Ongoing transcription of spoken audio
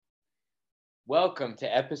Welcome to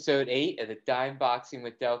episode 8 of the Dime Boxing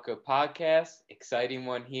with Delco podcast. Exciting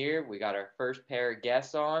one here. We got our first pair of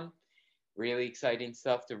guests on. Really exciting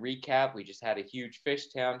stuff to recap. We just had a huge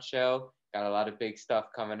Fishtown show. Got a lot of big stuff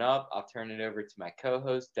coming up. I'll turn it over to my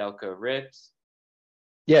co-host, Delco Rips.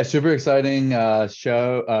 Yeah, super exciting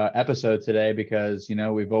episode today because,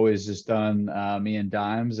 we've always just done me and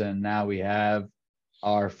Dimes, and now we have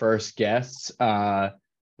our first guests.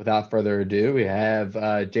 Without further ado, we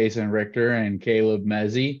have Jason Richter and Caleb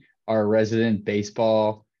Mezzi, our resident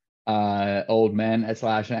baseball old men /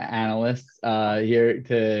 analysts here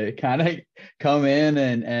to kind of come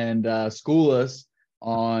in and school us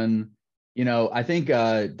on, I think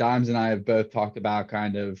Dimes and I have both talked about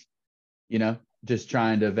kind of, just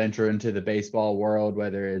trying to venture into the baseball world,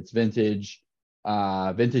 whether it's vintage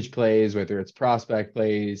plays, whether it's prospect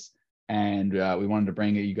plays. And we wanted to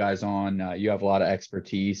bring you guys on. You have a lot of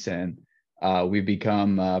expertise, and we've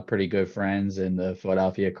become pretty good friends in the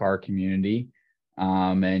Philadelphia car community.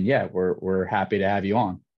 And yeah, we're happy to have you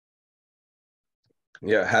on.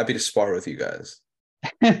 Yeah, happy to spar with you guys.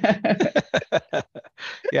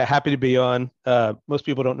 Yeah, happy to be on. Most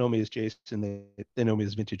people don't know me as Jason; they know me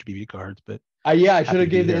as VintageBBCards. But yeah, I should have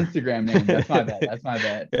gave the Instagram name. That's my bad. That's my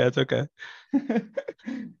bad. Yeah, it's okay.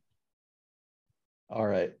 All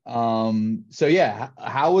right. So yeah,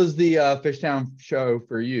 how was the Fishtown show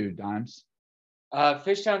for you, Dimes?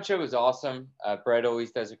 Fishtown show was awesome. Brett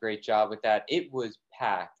always does a great job with that. It was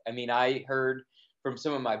packed. I mean, I heard from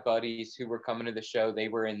some of my buddies who were coming to the show, they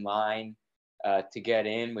were in line to get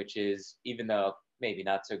in, which is, even though maybe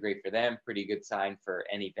not so great for them, pretty good sign for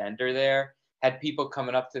any vendor there. Had people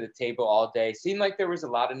coming up to the table all day. Seemed like there was a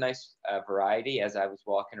lot of nice variety as I was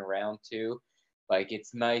walking around too. Like,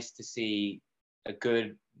 it's nice to see a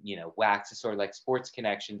good, wax, sort of like Sports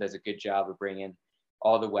Connection does a good job of bringing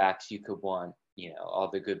all the wax you could want, all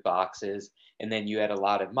the good boxes. And then you had a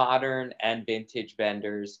lot of modern and vintage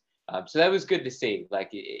vendors. So that was good to see. Like,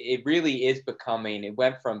 it really is becoming, it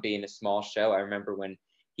went from being a small show. I remember when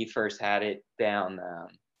he first had it down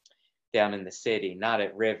in the city, not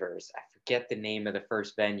at Rivers. I forget the name of the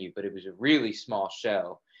first venue, but it was a really small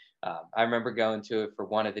show. I remember going to it for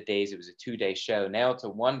one of the days. It was a 2-day show. Now it's a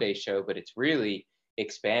 1-day show, but it's really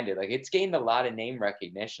expanded. Like, it's gained a lot of name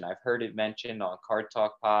recognition. I've heard it mentioned on Card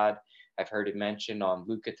Talk Pod. I've heard it mentioned on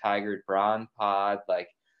Luca Tiger Braun Pod. Like,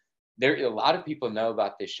 a lot of people know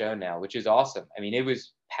about this show now, which is awesome. I mean, it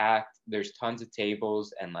was packed. There's tons of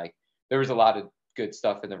tables, and like, there was a lot of good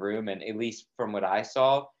stuff in the room. And at least from what I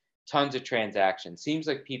saw, tons of transactions. Seems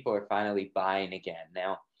like people are finally buying again.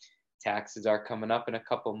 Now, taxes are coming up in a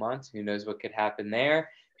couple months. Who knows what could happen there?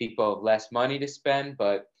 People have less money to spend,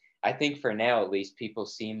 but I think for now, at least, people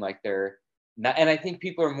seem like they're not, and I think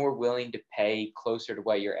people are more willing to pay closer to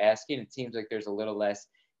what you're asking. It seems like there's a little less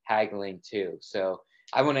haggling too. So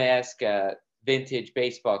I want to ask Vintage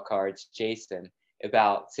Baseball Cards, Jason,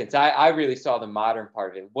 about, since I really saw the modern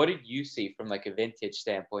part of it, what did you see from like a vintage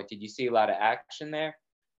standpoint? Did you see a lot of action there?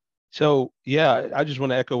 So yeah, I just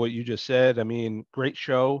want to echo what you just said. I mean, great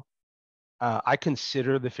show. I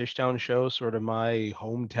consider the Fishtown show sort of my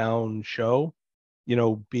hometown show,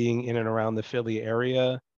 being in and around the Philly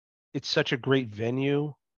area. It's such a great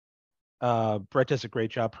venue. Brett does a great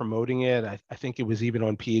job promoting it. I think it was even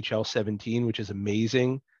on PHL 17, which is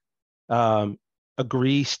amazing.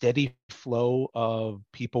 Steady flow of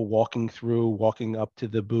people walking up to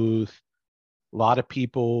the booth. A lot of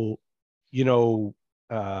people,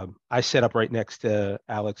 I set up right next to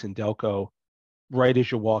Alex and Delco, right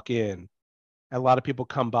as you walk in. A lot of people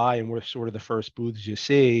come by, and we're sort of the first booths you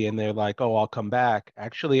see, and they're like, oh, I'll come back.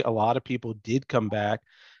 Actually, a lot of people did come back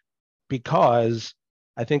because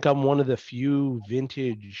I think I'm one of the few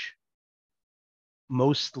vintage,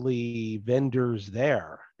 mostly vendors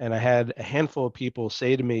there. And I had a handful of people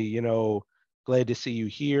say to me, glad to see you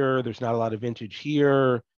here. There's not a lot of vintage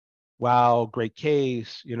here. Wow, great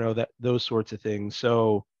case, those sorts of things.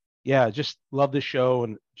 So yeah, just love the show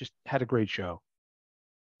and just had a great show.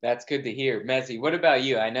 That's good to hear. Mezzi, what about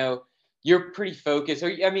you? I know you're pretty focused.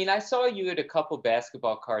 I mean, I saw you had a couple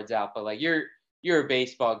basketball cards out, but like, you're a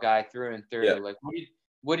baseball guy through and through. Yeah. Like,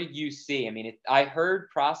 what did you see? I mean, I heard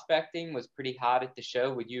prospecting was pretty hot at the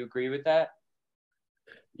show. Would you agree with that?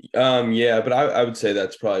 Yeah, but I would say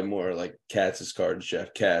that's probably more like Katz's cards,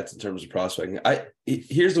 Jeff Katz, in terms of prospecting.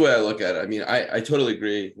 Here's the way I look at it. I mean, I totally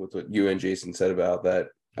agree with what you and Jason said about that.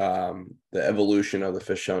 The evolution of the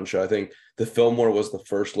Fishtown show. I think the Fillmore was the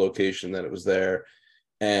first location that it was there,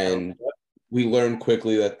 and we learned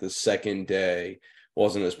quickly that the second day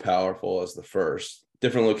wasn't as powerful as the first.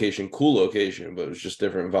 Different location, cool location, but it was just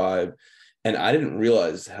different vibe. And I didn't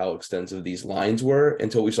realize how extensive these lines were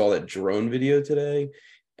until we saw that drone video today.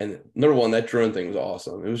 And number one, that drone thing was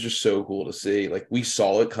awesome. It was just so cool to see. Like, we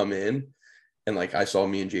saw it come in, and like I saw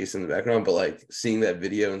me and Jason in the background, but like seeing that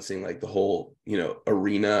video and seeing like the whole,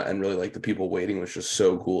 arena and really like the people waiting was just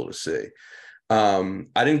so cool to see.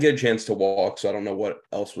 I didn't get a chance to walk, so I don't know what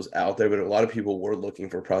else was out there, but a lot of people were looking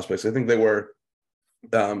for prospects. I think they were at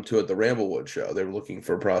the Ramblewood show. They were looking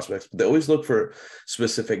for prospects, but they always look for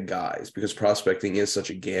specific guys because prospecting is such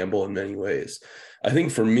a gamble in many ways. I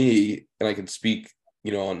think for me, and I can speak,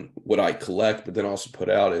 on what I collect, but then also put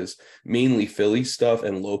out, is mainly Philly stuff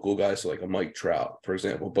and local guys. So like a Mike Trout, for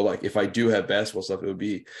example. But like if I do have basketball stuff, it would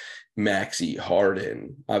be Maxey,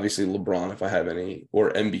 Harden, obviously LeBron if I have any, or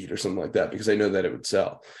Embiid or something like that, because I know that it would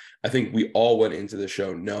sell. I think we all went into the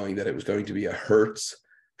show knowing that it was going to be a Hurts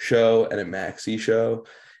show and a Maxey show.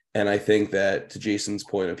 And I think that, to Jason's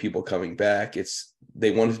point of people coming back,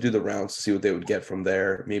 they wanted to do the rounds to see what they would get from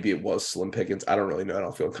there. Maybe it was slim pickings. I don't really know. I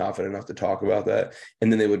don't feel confident enough to talk about that.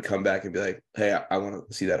 And then they would come back and be like, hey, I want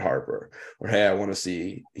to see that Harper, or hey, I want to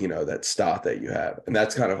see, that Stott that you have. And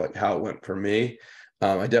that's kind of like how it went for me.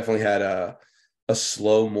 I definitely had a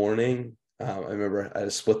slow morning. I remember I had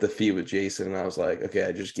to split the fee with Jason, and I was like, okay,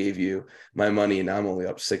 I just gave you my money and now I'm only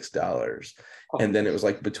up $6. And then it was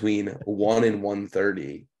like between 1 and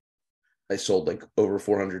 1:30, I sold like over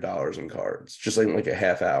 $400 in cards, just like a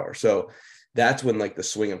half hour. So that's when like the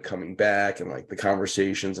swing of coming back and like the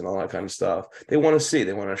conversations and all that kind of stuff, they want to see,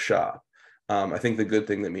 they want to shop. I think the good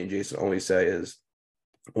thing that me and Jason always say is,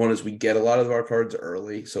 one is we get a lot of our cards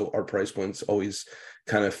early, so our price point's always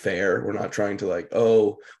kind of fair. We're not trying to like,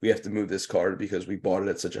 oh, we have to move this card because we bought it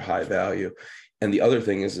at such a high value. And the other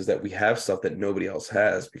thing is that we have stuff that nobody else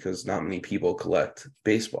has because not many people collect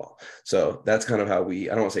baseball. So that's kind of how I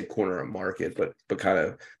don't want to say corner a market, but kind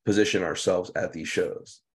of position ourselves at these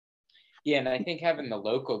shows. Yeah, and I think having the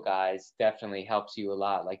local guys definitely helps you a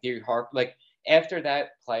lot. Like like after that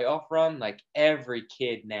playoff run, like every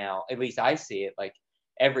kid now, at least I see it, like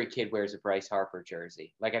every kid wears a Bryce Harper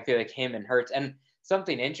jersey. Like I feel like him and Hurts. And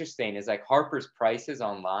something interesting is like Harper's prices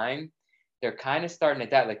online, they're kind of starting to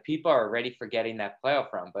that. Like people are already forgetting that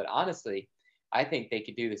playoff run. But honestly, I think they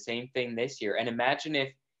could do the same thing this year. And imagine if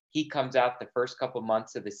he comes out the first couple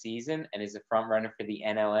months of the season and is a front runner for the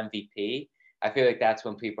NL MVP. I feel like that's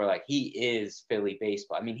when people are like, he is Philly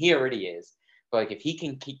baseball. I mean, he already is. But like if he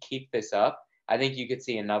can keep this up, I think you could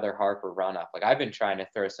see another Harper run up. Like I've been trying to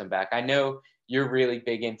throw some back. I know you're really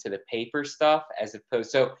big into the paper stuff as opposed.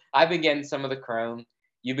 So I've been getting some of the chrome.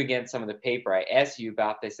 You began some of the paper. I asked you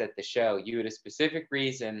about this at the show. You had a specific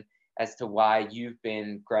reason as to why you've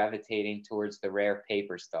been gravitating towards the rare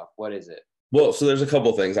paper stuff. What is it? Well, so there's a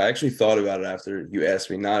couple things. I actually thought about it after you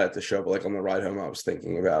asked me, not at the show, but like on the ride home, I was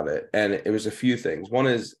thinking about it. And it was a few things. One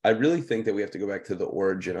is I really think that we have to go back to the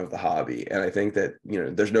origin of the hobby. And I think that,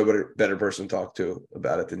 there's no better person to talk to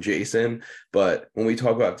about it than Jason. But when we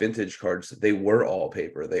talk about vintage cards, they were all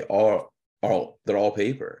paper. They're all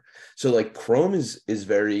paper. So like chrome is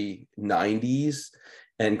very 90s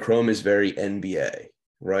and chrome is very NBA,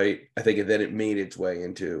 right? I think then it made its way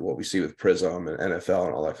into what we see with Prism and NFL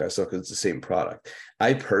and all that kind of stuff because it's the same product.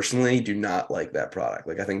 I personally do not like that product.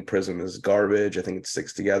 Like I think Prism is garbage. I think it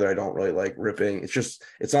sticks together. I don't really like ripping.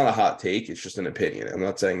 It's not a hot take. It's just an opinion. I'm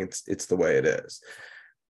not saying it's the way it is.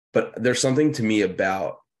 But there's something to me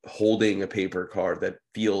about holding a paper card that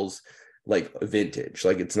feels like vintage.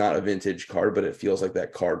 Like it's not a vintage card, but it feels like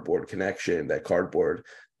that cardboard connection, that cardboard,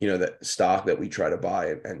 that stock that we try to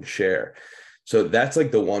buy and share. So that's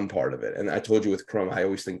like the one part of it. And I told you with chrome, I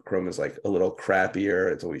always think chrome is like a little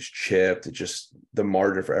crappier. It's always chipped. It's just the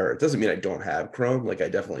margin for error. It doesn't mean I don't have chrome. Like I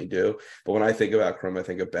definitely do. But when I think about chrome, I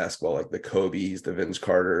think of basketball, like the Kobe's, the Vince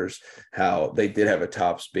Carters, how they did have a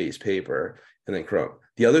top space paper and then chrome.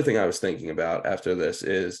 The other thing I was thinking about after this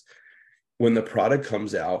is when the product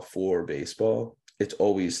comes out for baseball, it's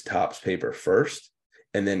always Topps paper first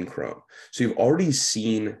and then chrome. So you've already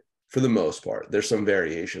seen, for the most part, there's some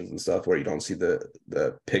variations and stuff where you don't see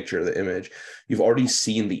the picture, the image. You've already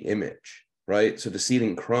seen the image, right? So to see it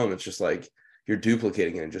in chrome, it's just like you're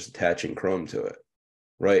duplicating it and just attaching chrome to it,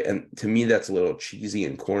 right? And to me, that's a little cheesy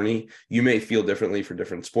and corny. You may feel differently for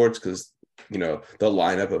different sports because, the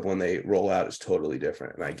lineup of when they roll out is totally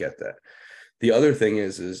different. And I get that. The other thing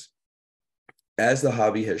is as the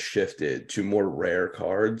hobby has shifted to more rare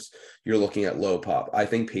cards, you're looking at low pop. I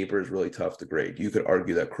think paper is really tough to grade. You could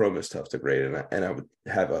argue that chrome is tough to grade, and I would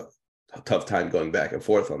have a tough time going back and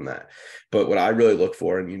forth on that. But what I really look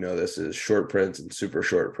for, and this, is short prints and super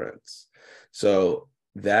short prints. So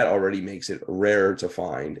that already makes it rarer to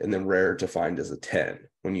find, and then rarer to find is a 10,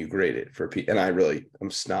 when you grade it for and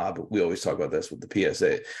I'm snob. We always talk about this with the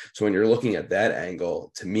PSA. So when you're looking at that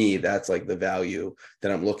angle, to me, that's like the value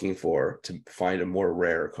that I'm looking for to find a more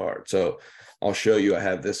rare card. So I'll show you. I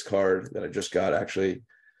have this card that I just got actually.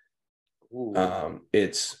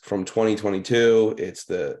 It's from 2022. It's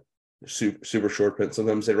the super short print.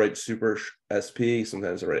 Sometimes they write super SP,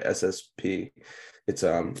 sometimes they write SSP. It's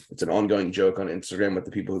an ongoing joke on Instagram with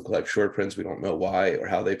the people who collect short prints. We don't know why or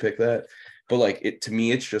how they pick that, but like to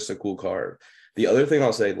me, it's just a cool card. The other thing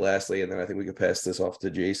I'll say lastly, and then I think we could pass this off to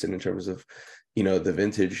Jason in terms of, the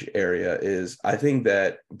vintage area, is I think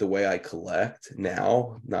that the way I collect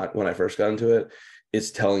now, not when I first got into it,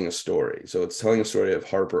 is telling a story. So it's telling a story of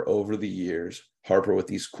Harper over the years. Harper with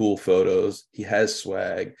these cool photos. He has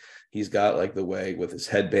swag. He's got like the way with his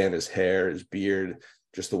headband, his hair, his beard,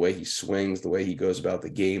 just the way he swings, the way he goes about the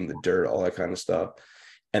game, the dirt, all that kind of stuff.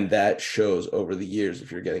 And that shows over the years.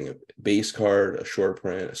 If you're getting a base card, a short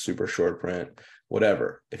print, a super short print,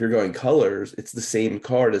 whatever. If you're going colors, it's the same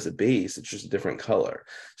card as a base. It's just a different color.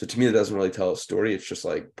 So to me, it doesn't really tell a story. It's just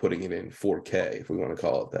like putting it in 4K, if we want to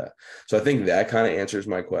call it that. So I think that kind of answers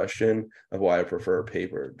my question of why I prefer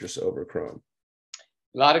paper just over chrome.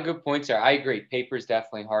 A lot of good points there. I agree. Paper is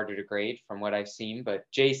definitely harder to grade from what I've seen. But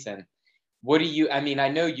Jason, what do you, I mean, I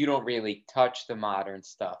know you don't really touch the modern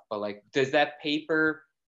stuff, but like, does that paper,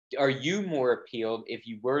 are you more appealed if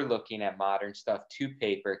you were looking at modern stuff to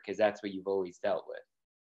paper? Because that's what you've always dealt with.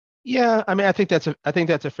 Yeah, I mean, I think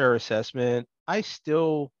that's a fair assessment. I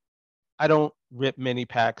don't rip mini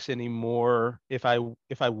packs anymore. If I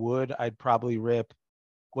would, I'd probably rip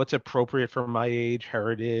what's appropriate for my age,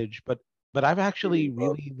 heritage, but I've actually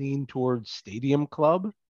really leaned towards Stadium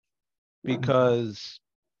Club because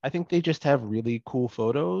I think they just have really cool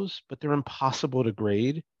photos, but they're impossible to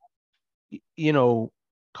grade.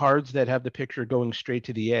 Cards that have the picture going straight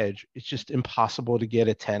to the edge, it's just impossible to get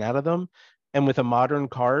a 10 out of them. And with a modern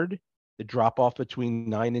card, the drop off between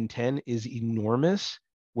 9 and 10 is enormous.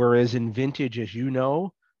 Whereas in vintage, as you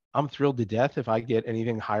know, I'm thrilled to death if I get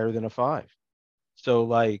anything higher than a 5. So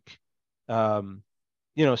like,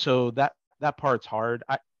 so that part's hard.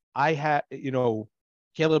 I had,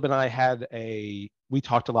 Caleb and I we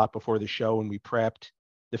talked a lot before the show and we prepped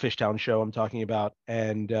the Fishtown show I'm talking about.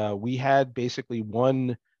 And we had basically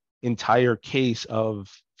one entire case of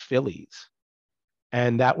Phillies.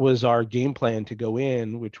 And that was our game plan to go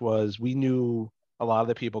in, which was we knew a lot of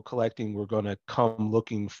the people collecting were going to come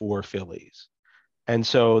looking for Phillies. And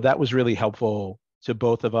so that was really helpful to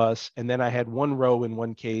both of us. And then I had one row in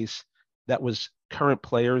one case that was current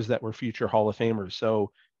players that were future Hall of Famers.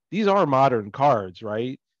 So these are modern cards,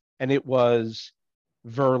 right? And it was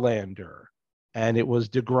Verlander, and it was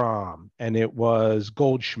DeGrom, and it was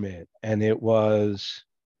Goldschmidt, and it was,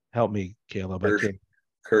 help me, Caleb.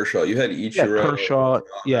 Kershaw. You had Ichiro. Yeah, Kershaw.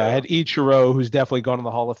 Yeah, I had Ichiro, who's definitely gone to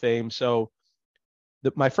the Hall of Fame. So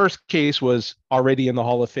my first case was already in the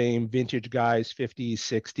Hall of Fame, vintage guys, 50s,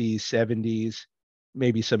 60s, 70s,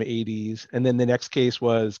 maybe some 80s. And then the next case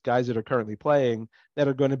was guys that are currently playing that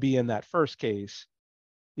are going to be in that first case,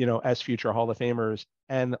 as future Hall of Famers.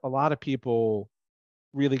 And a lot of people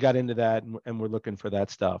really got into that and were looking for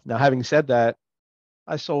that stuff. Now, having said that,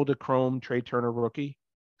 I sold a Chrome Trey Turner rookie.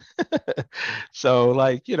 So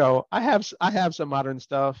like, I have some modern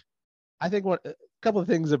stuff. I think a couple of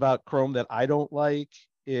things about Chrome that I don't like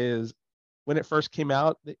is when it first came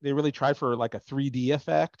out, they really tried for like a 3D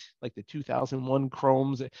effect, like the 2001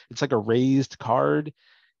 Chromes. It's like a raised card.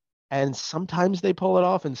 And sometimes they pull it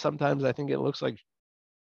off and sometimes I think it looks like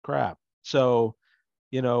crap. So,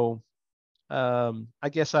 I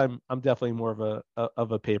guess I'm definitely more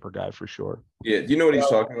of a paper guy for sure. Yeah, do you know what he's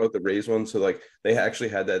talking about, the raised one? So like they actually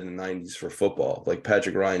had that in the 90s for football. Like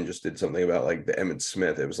Patrick Ryan just did something about like the Emmitt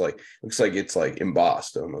Smith. It was like, looks like it's like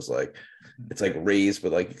embossed almost, like it's like raised,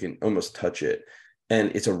 but like you can almost touch it.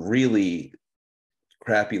 And it's a really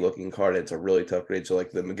crappy looking card. It's a really tough grade. So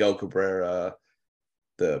like the Miguel Cabrera,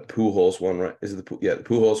 the Pujols one, right? Is it the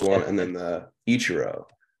Pujols one, and then the Ichiro.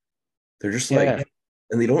 They're just like,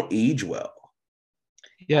 and they don't age well.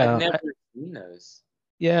 Yeah, I've never seen those.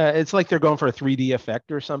 Yeah, it's like they're going for a 3D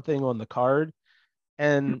effect or something on the card,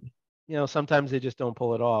 and sometimes they just don't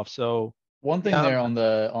pull it off. So one thing there on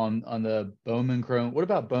the Bowman Chrome. What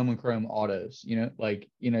about Bowman Chrome autos? You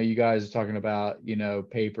guys are talking about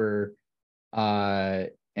paper, and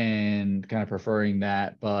kind of preferring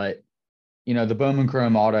that, but the Bowman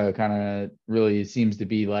Chrome auto kind of really seems to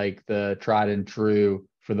be like the tried and true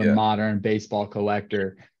for the modern baseball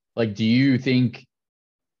collector. Like, do you think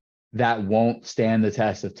that won't stand the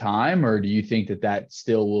test of time, or do you think that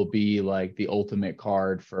still will be like the ultimate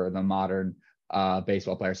card for the modern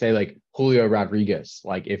baseball player, say like Julio Rodriguez,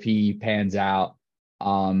 like if he pans out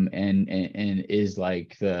and is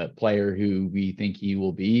like the player who we think he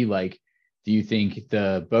will be, like, do you think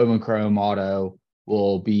the Bowman Chrome auto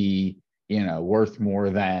will be, worth more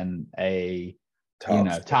than a,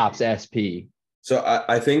 Topps SP? So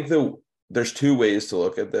I think there's two ways to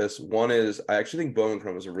look at this. One is I actually think Bowman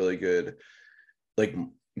Chrome is a really good like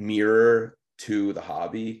mirror to the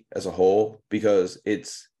hobby as a whole, because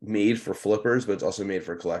it's made for flippers, but it's also made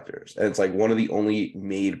for collectors. And it's like one of the only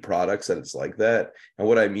made products that it's like that. And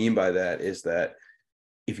what I mean by that is that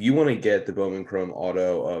if you want to get the Bowman Chrome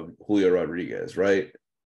auto of Julio Rodriguez, right?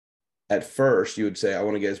 At first, you would say, I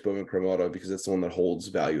want to get his Bowman Chrome auto because it's the one that holds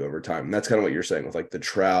value over time. And that's kind of what you're saying with like the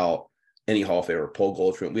Trout, any Hall of Famer, Paul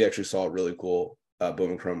Goldschmidt. We actually saw a really cool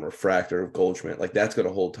Bowman Chrome refractor of Goldschmidt. Like that's going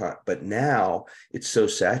to hold time. But now it's so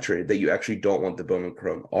saturated that you actually don't want the Bowman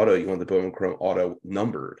Chrome auto. You want the Bowman Chrome auto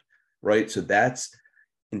numbered, right? So that's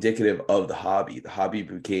indicative of the hobby. The hobby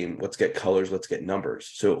became, let's get colors, let's get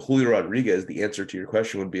numbers. So Julio Rodriguez, the answer to your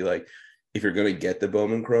question would be like, if you're going to get the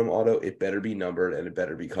Bowman Chrome auto, it better be numbered and it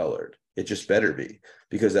better be colored. It just better be,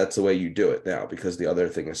 because that's the way you do it now, because the other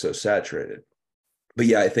thing is so saturated. But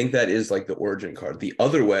yeah, I think that is like the origin card. The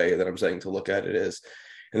other way that I'm saying to look at it is,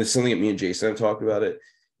 and it's something that me and Jason have talked about it,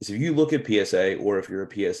 is if you look at PSA, or if you're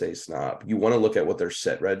a PSA snob, you want to look at what their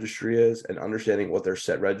set registry is, and understanding what their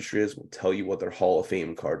set registry is will tell you what their Hall of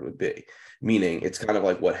Fame card would be. Meaning it's kind of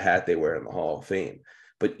like what hat they wear in the Hall of Fame,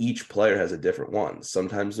 but each player has a different one.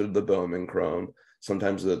 Sometimes they're the Bowman Chrome,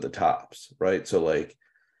 sometimes they're the Topps, right? So like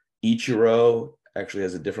Ichiro actually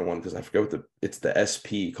has a different one, because I forget it's the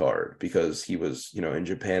SP card, because he was, in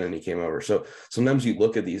Japan and he came over. So sometimes you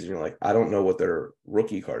look at these and you're like, I don't know what their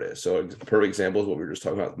rookie card is. So a perfect example is what we were just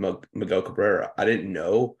talking about, Miguel Cabrera. I didn't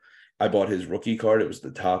know. I bought his rookie card. It was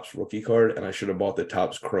the Topps rookie card, and I should have bought the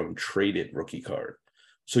Topps Chrome traded rookie card.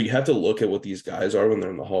 So you have to look at what these guys are when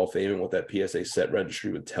they're in the Hall of Fame, and what that PSA set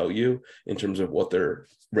registry would tell you in terms of what their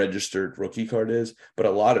registered rookie card is. But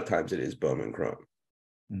a lot of times it is Bowman Chrome.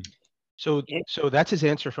 So that's his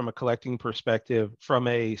answer from a collecting perspective. From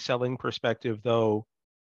a selling perspective, though,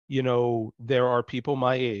 there are people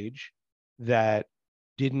my age that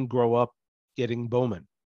didn't grow up getting Bowman.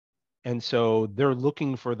 And so they're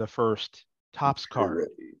looking for the first Topps card.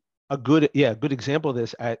 A good example of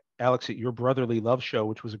this at your Brotherly Love show,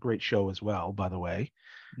 which was a great show as well, by the way.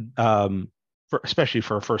 Especially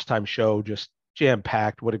for a first time show, just jam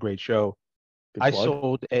packed. What a great show. I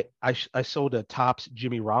sold a Topps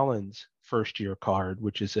Jimmy Rollins first year card,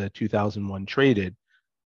 which is a 2001 traded,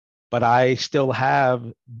 but I still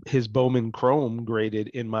have his Bowman Chrome graded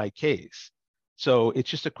in my case. So it's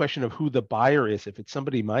just a question of who the buyer is. If it's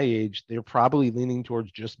somebody my age, they're probably leaning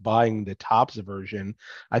towards just buying the Topps version.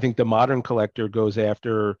 I think the modern collector goes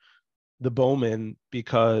after the Bowman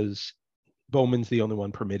because Bowman's the only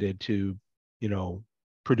one permitted to,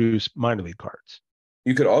 produce minor league cards.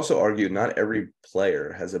 You could also argue not every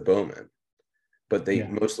player has a Bowman, but they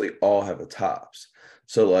mostly all have a Topps.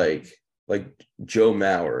 So like Joe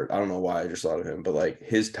Mauer, I don't know why I just thought of him, but like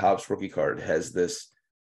his Topps rookie card has this,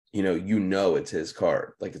 it's his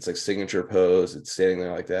card. Like it's like signature pose, it's standing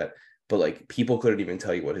there like that. But like people couldn't even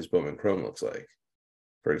tell you what his Bowman Chrome looks like,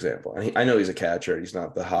 for example. And I know he's a catcher, he's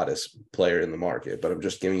not the hottest player in the market, but I'm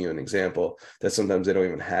just giving you an example that sometimes they don't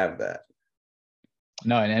even have that.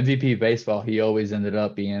 No, in MVP baseball, he always ended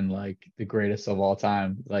up being like the greatest of all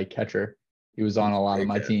time, like catcher. He was on a lot of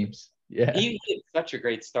my teams. Yeah. He had such a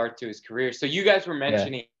great start to his career. So you guys were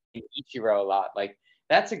mentioning Ichiro a lot. Like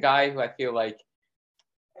that's a guy who I feel like,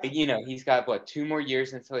 he's got 2 more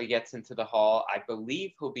years until he gets into the Hall. I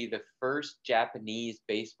believe he'll be the first Japanese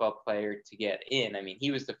baseball player to get in. I mean, he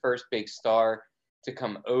was the first big star to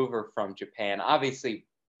come over from Japan. Obviously,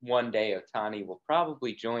 one day Ohtani will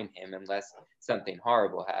probably join him unless something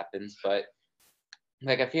horrible happens. But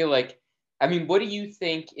I feel like, what do you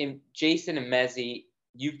think in Jason and Mezzi?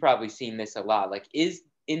 You've probably seen this a lot. Like, is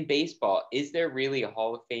in baseball, is there really a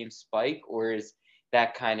Hall of Fame spike, or is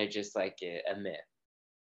that kind of just like a myth?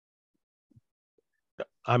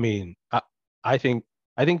 I think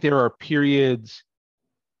there are periods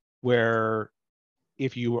where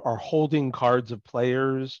if you are holding cards of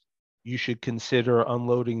players, you should consider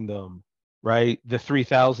unloading them, right? The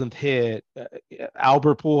 3,000th hit,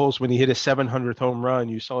 Albert Pujols, when he hit his 700th home run,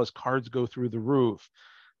 you saw his cards go through the roof,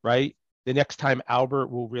 right? The next time Albert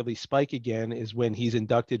will really spike again is when he's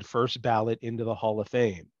inducted first ballot into the Hall of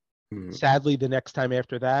Fame. Mm-hmm. Sadly, the next time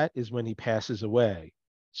after that is when he passes away.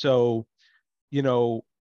 So,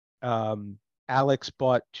 Alex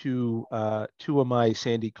bought two of my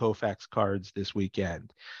Sandy Koufax cards this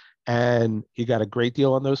weekend. and he got a great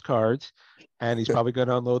deal on those cards, and he's probably going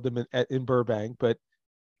to unload them in Burbank. But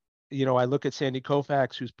I look at Sandy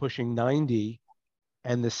Koufax, who's pushing 90,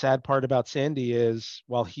 and the sad part about Sandy is,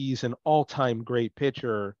 while he's an all-time great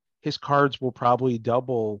pitcher, his cards will probably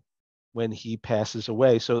double when he passes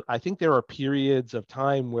away. So I think there are periods of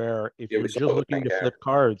time where if Yeah, you're we saw just it with looking Hank to Aaron. flip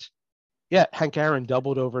cards, yeah, Hank Aaron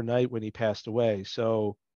doubled overnight when he passed away.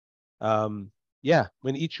 So yeah,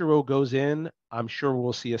 when Ichiro goes in, I'm sure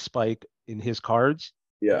we'll see a spike in his cards.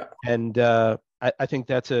 Yeah. And I think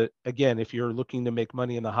that's again, if you're looking to make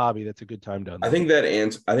money in the hobby, that's a good time to I unload. think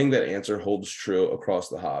that answer holds true across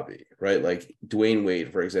the hobby, right? Like Dwayne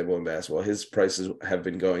Wade, for example, in basketball, his prices have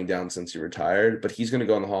been going down since he retired, but he's going to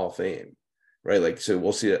go in the Hall of Fame, right? Like, so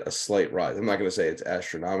we'll see a slight rise. I'm not going to say it's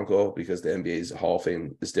astronomical because the NBA's Hall of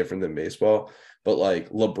Fame is different than baseball, but like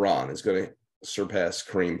LeBron is going to surpass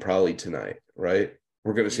Kareem probably tonight, right?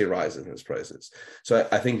 We're going to see a rise in his prices. So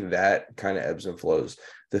I think that kind of ebbs and flows.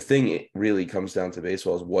 The thing it really comes down to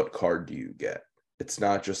baseball is what card do you get? It's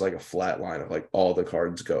not just like a flat line of like all the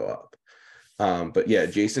cards go up. But yeah,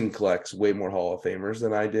 Jason collects way more Hall of Famers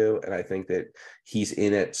than I do. And I think that he's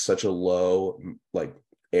in at such a low like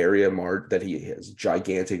area that he has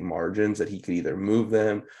gigantic margins that he could either move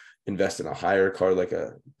them, invest in a higher card like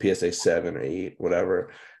a PSA 7 or 8, whatever,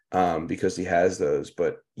 because he has those.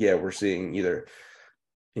 But yeah, we're seeing either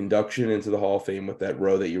induction into the Hall of Fame with that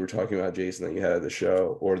row that you were talking about, Jason, that you had at the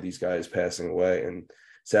show, or these guys passing away. And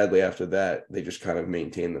sadly, after that, they just kind of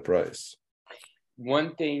maintain the price.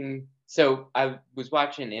 One thing, so I was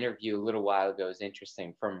watching an interview a little while ago. It was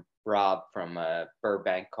interesting, from Rob from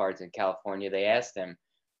Burbank Cards in California. They asked him,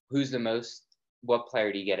 what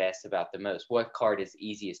player do you get asked about the most? What card is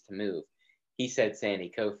easiest to move? He said Sandy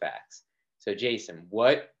Koufax. So Jason,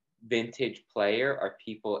 what vintage player are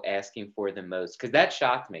people asking for the most? Because that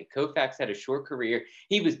shocked me. Koufax had a short career.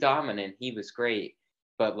 He was dominant. He was great.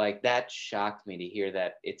 But like, that shocked me to hear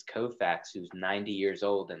that it's Koufax who's 90 years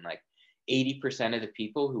old, and like 80% of the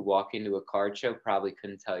people who walk into a card show probably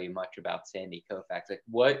couldn't tell you much about Sandy Koufax. Like,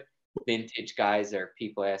 what vintage guys are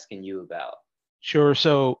people asking you about? Sure.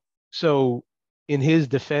 So in his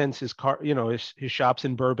defense, his car, his shop's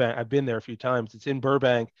in Burbank. I've been there a few times. It's in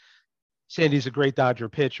Burbank. Sandy's a great Dodger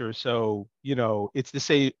pitcher. So, it's to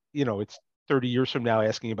say, it's 30 years from now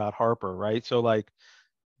asking about Harper, right? So like,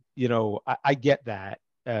 I get that.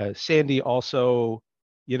 Sandy also,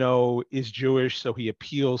 is Jewish, so he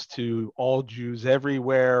appeals to all Jews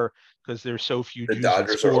everywhere because there's so few The Jews in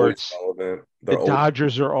Dodgers are always sports. relevant. The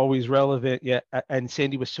Dodgers are always relevant. Yeah. And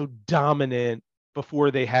Sandy was so dominant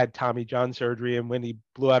before they had Tommy John surgery. And when he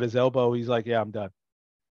blew out his elbow, he's like, yeah, I'm done.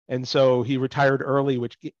 And so he retired early,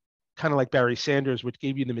 which kind of like Barry Sanders, which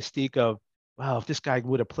gave you the mystique of, wow, if this guy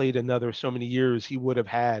would have played another so many years, he would have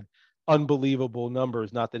had unbelievable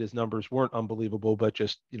numbers. Not that his numbers weren't unbelievable, but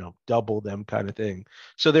just, double them kind of thing.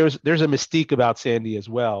 So there's a mystique about Sandy as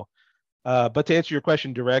well. But to answer your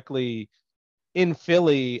question directly, in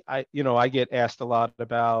Philly, I get asked a lot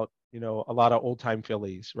about, a lot of old time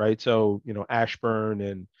Phillies, right? So, Ashburn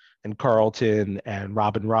and Carlton and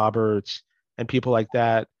Robin Roberts and people like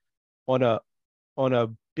that. On a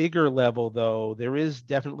bigger level, though, there is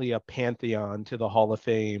definitely a pantheon to the Hall of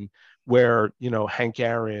Fame where, Hank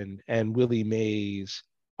Aaron and Willie Mays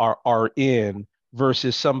are in,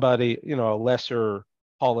 versus somebody, a lesser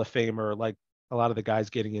Hall of Famer like a lot of the guys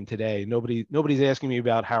getting in today. Nobody's asking me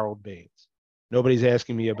about Harold Baines. Nobody's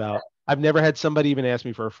asking me about. I've never had somebody even ask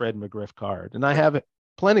me for a Fred McGriff card, and I have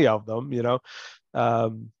plenty of them.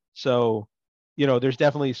 So there's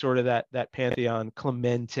definitely sort of that pantheon.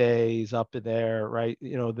 Clemente's up in there, right?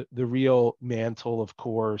 The real Mantle, of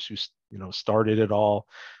course, who started it all.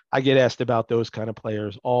 I get asked about those kind of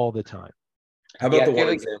players all the time. How about the one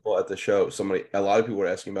example at the show? A lot of people were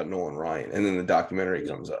asking about Nolan Ryan, and then the documentary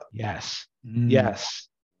comes up. Yes. Yes.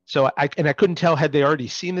 So I couldn't tell, had they already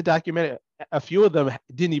seen the documentary. A few of them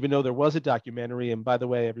didn't even know there was a documentary. And by the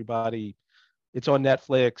way, everybody, it's on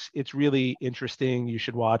Netflix. It's really interesting. You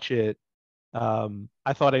should watch it.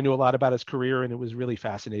 I thought I knew a lot about his career, and it was really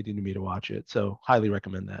fascinating to me to watch it. So highly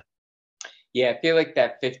recommend that. Yeah, I feel like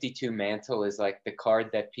that 52 Mantle is like the card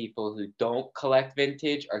that people who don't collect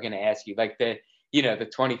vintage are going to ask you. Like the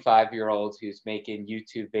 25-year-old who's making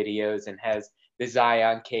YouTube videos and has the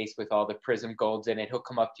Zion case with all the Prism Golds in it. He'll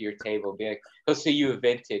come up to your table, be like, he'll see you a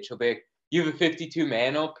vintage. He'll be like, you have a 52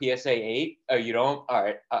 Mantle, PSA 8? Oh, you don't? All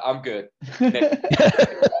right, I'm good. I feel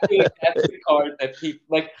like that's the card that people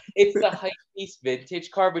like. It's the hype piece vintage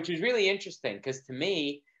card, which is really interesting because to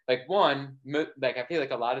me, like I feel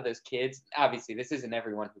like a lot of those kids, obviously this isn't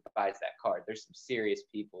everyone who buys that card. There's some serious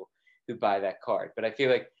people who buy that card, but I feel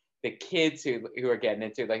like the kids who are getting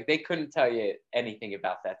into, like, they couldn't tell you anything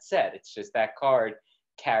about that set. It's just that card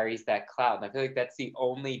carries that clout. And I feel like that's the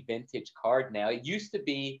only vintage card now. It used to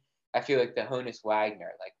be, I feel like, the Honus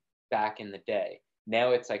Wagner, like back in the day.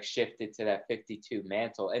 Now it's like shifted to that 52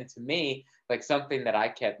 mantle. And to me, like, something that I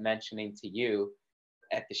kept mentioning to you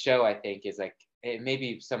at the show, I think, is like,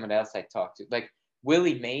 maybe someone else I talked to, like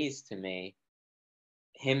Willie Mays, to me,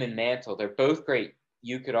 him and Mantle, they're both great.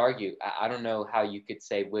 You could argue, I don't know how you could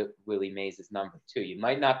say Willie Mays is number 2. You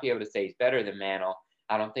might not be able to say he's better than Mantle.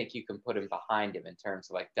 I don't think you can put him behind him in terms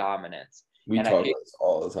of like dominance. We talk about this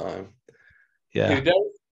all the time. Yeah. Who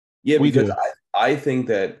does? Yeah, We because do. I think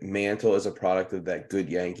that Mantle is a product of that good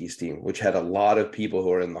Yankees team, which had a lot of people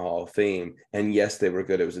who are in the Hall of Fame. And yes, they were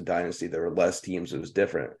good. It was a dynasty. There were less teams. It was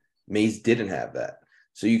different. Mays didn't have that.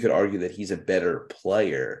 So you could argue that he's a better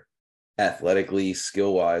player athletically,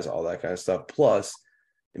 skill-wise, all that kind of stuff. Plus,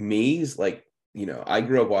 Mays, like, you know, I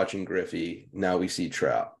grew up watching Griffey. Now we see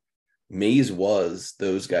Trout. Mays was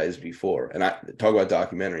those guys before. And I talk about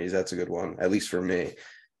documentaries. That's a good one, at least for me.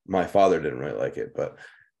 My father didn't really like it, but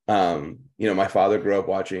you know, my father grew up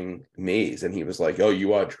watching Mays, and he was like, oh, you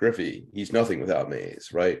watch Griffey, he's nothing without Mays,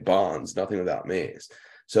 right? Bonds, nothing without Mays.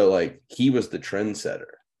 So like, he was the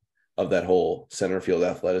trendsetter of that whole center field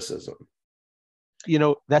athleticism. You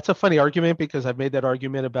know, that's a funny argument, because I've made that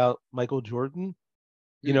argument about Michael Jordan.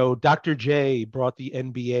 You know, Dr. J brought the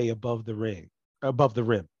NBA above the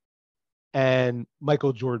rim, and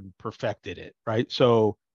Michael Jordan perfected it, right?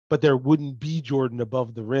 So, but there wouldn't be Jordan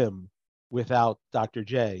above the rim without Dr.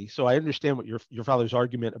 J. So I understand what your father's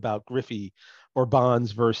argument about Griffey or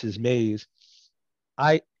Bonds versus Mays.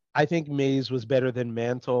 I think Mays was better than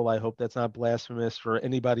Mantle. I hope that's not blasphemous for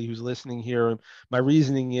anybody who's listening here. My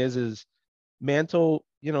reasoning is Mantle,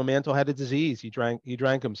 you know, Mantle had a disease. He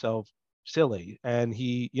drank himself silly, and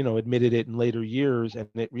he, you know, admitted it in later years, and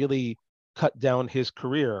it really cut down his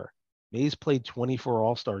career. Mays played 24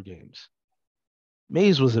 All-Star games.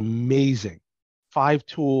 Mays was amazing.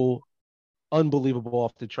 5-tool, unbelievable,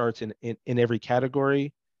 off the charts in every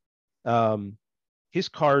category. His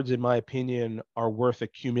cards, in my opinion, are worth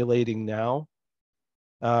accumulating now.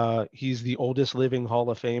 He's the oldest living Hall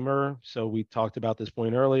of Famer, so we talked about this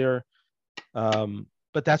point earlier.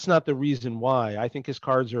 But that's not the reason why. I think his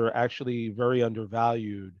cards are actually very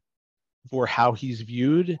undervalued for how he's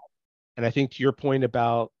viewed. And I think, to your point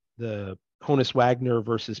about the Honus Wagner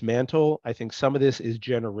versus Mantle, I think some of this is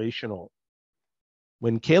generational.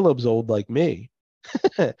 When Caleb's old like me,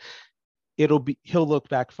 he'll look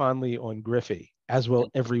back fondly on Griffey, as will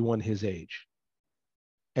everyone his age.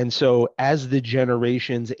 And so as the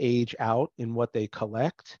generations age out in what they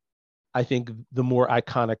collect, I think the more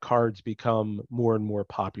iconic cards become more and more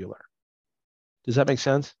popular. Does that make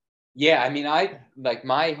sense? Yeah, I mean, I like,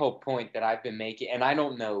 my whole point that I've been making, and I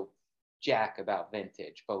don't know jack about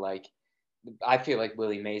vintage, but like, I feel like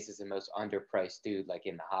Willie Mays is the most underpriced dude like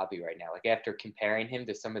in the hobby right now. Like, after comparing him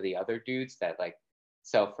to some of the other dudes that like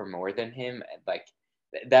sell for more than him, like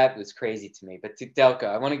that was crazy to me. But to Delco,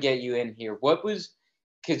 I want to get you in here. What was,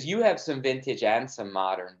 because you have some vintage and some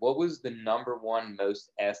modern, what was the number one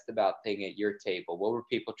most asked about thing at your table? What were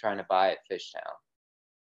people trying to buy at Fishtown?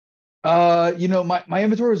 You know, my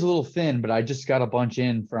inventory was a little thin, but I just got a bunch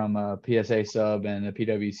in from a PSA sub and a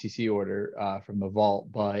PWCC order from the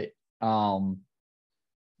vault. But a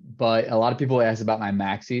lot of people asked about my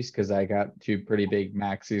maxis, because I got 2 pretty big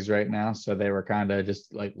maxis right now, so they were kind of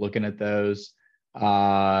just like looking at those.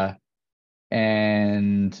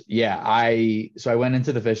 And yeah, I went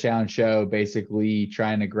into the Fishtown show basically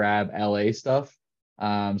trying to grab LA stuff.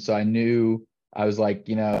 So I knew, I was like,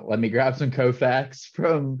 you know, let me grab some Koufax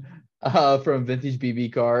from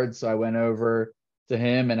VintageBBCards. So I went over to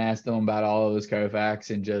him and asked him about all of his Koufax,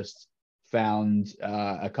 and just found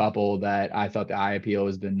a couple that I thought the eye appeal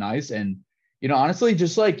has been nice. And, you know, honestly,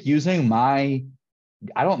 just like using I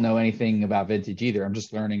don't know anything about vintage either. I'm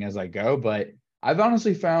just learning as I go, but I've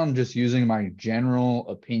honestly found just using my general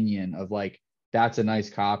opinion of like, that's a nice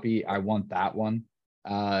copy, I want that one,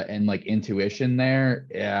 and like intuition there,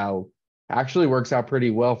 actually works out pretty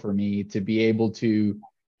well for me to be able to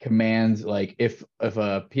command, like, if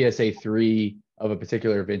a PSA 3 of a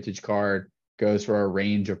particular vintage card goes for a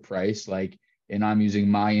range of price, like, and I'm using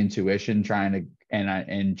my intuition trying to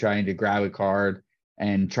grab a card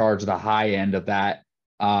and charge the high end of that,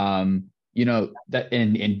 you know, that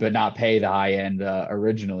but not pay the high end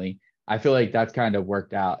originally. I feel like that's kind of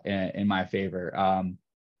worked out in my favor.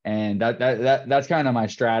 And that's kind of my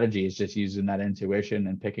strategy, is just using that intuition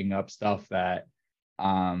and picking up stuff that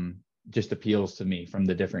just appeals to me from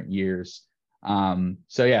the different years.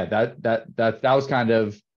 So yeah, that was kind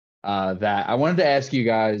of that. I wanted to ask you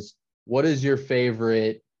guys, what is your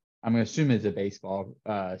favorite? I'm going to assume it's a baseball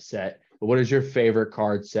set, but what is your favorite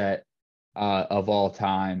card set of all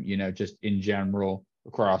time? Just in general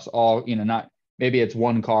across all. Not maybe it's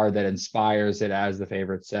one card that inspires it as the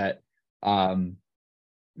favorite set.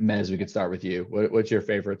 Mez, we could start with you. What's your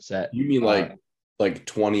favorite set? You mean like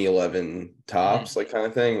 2011 tops, like kind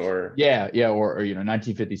of thing, or yeah, or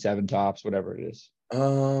 1957 tops, whatever it is. I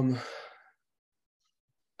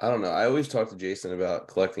don't know. I always talk to Jason about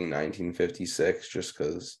collecting 1956 just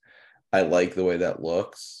because I like the way that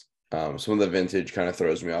looks. Some of the vintage kind of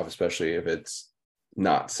throws me off, especially if it's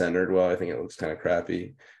not centered well. I think it looks kind of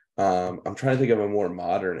crappy. I'm trying to think of a more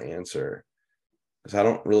modern answer because I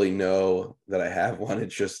don't really know that I have one.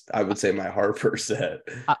 It's just, I would say my Harper set.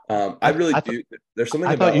 I really do. There's something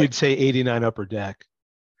I about thought you'd say 89 Upper Deck,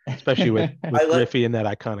 especially with Griffey and that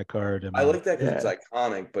iconic card. I like that because it's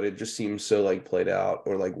iconic, but it just seems so like played out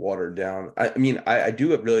or like watered down. I mean, I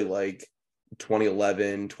do really like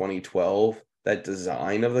 2011, 2012, that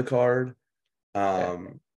design of the card.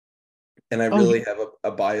 And I really have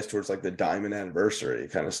a bias towards like the diamond anniversary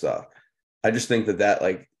kind of stuff. I just think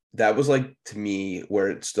that was like, to me, where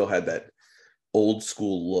it still had that old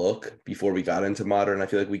school look before we got into modern. I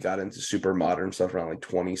feel like we got into super modern stuff around like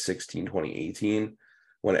 2016, 2018,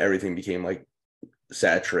 when everything became like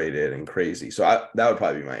saturated and crazy. So that would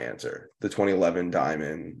probably be my answer. The 2011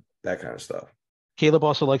 diamond, that kind of stuff. Caleb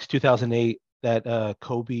also likes 2008, that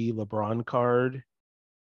Kobe LeBron card,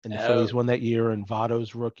 and the Phillies won that year, and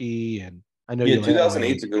Votto's rookie. And I know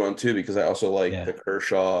 2008 is a good one too, because I also like the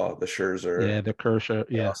Kershaw, the Scherzer. Yeah, the Kershaw.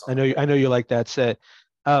 Yeah, I know you like that set.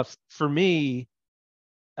 For me,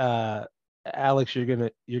 Alex, you're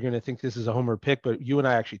gonna think this is a homer pick, but you and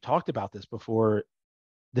I actually talked about this before.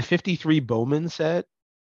 The 53 Bowman set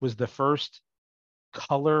was the first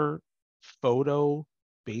color photo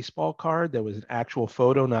baseball card that was an actual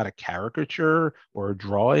photo, not a caricature or a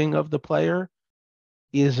drawing of the player.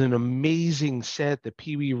 Is an amazing set. The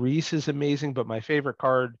Pee Wee Reese is amazing, but my favorite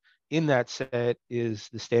card in that set is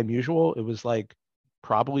the Stan Musial. It was like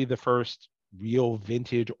probably the first real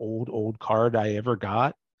vintage old card I ever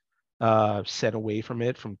got. Sent away from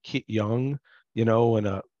it from Kit Young, in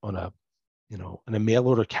a mail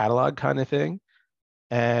order catalog kind of thing.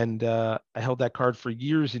 And I held that card for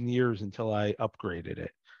years and years until I upgraded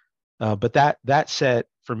it. But that set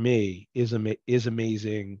for me is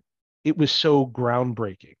amazing. It was so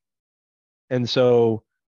groundbreaking, and so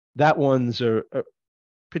that one's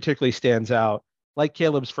particularly stands out. Like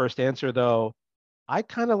Caleb's first answer, though, I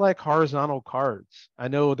kind of like horizontal cards. I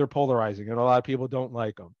know they're polarizing, and a lot of people don't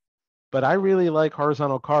like them, but I really like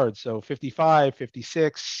horizontal cards. So 55,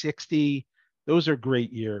 56, 60, those are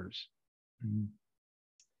great years.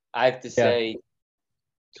 I have to say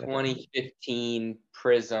 2015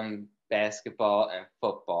 Prism basketball and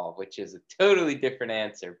football, which is a totally different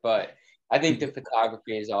answer, but I think the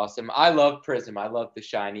photography is awesome. I love Prism. I love the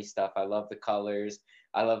shiny stuff. I love the colors.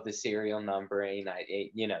 I love the serial numbering.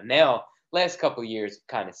 Now last couple of years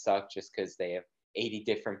kind of suck just because they have 80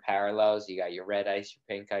 different parallels. You got your red ice, your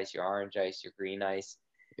pink ice, your orange ice, your green ice.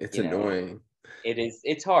 It's annoying.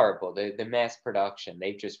 It's horrible. The mass production.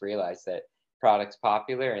 They've just realized that product's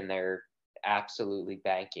popular and they're absolutely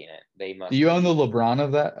banking it. They must. Do you own the LeBron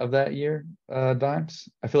of that year, Dimes?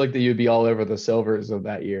 I feel like that you'd be all over the silvers of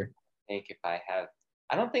that year. I think if I have,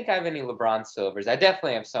 I don't think I have any LeBron silvers. I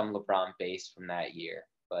definitely have some LeBron base from that year,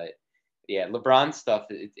 but yeah, LeBron stuff.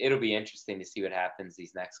 It'll be interesting to see what happens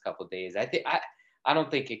these next couple of days. I don't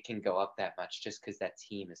think it can go up that much just because that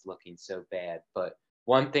team is looking so bad. But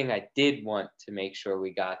one thing I did want to make sure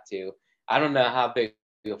we got to. I don't know how big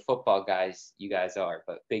of football guys you guys are,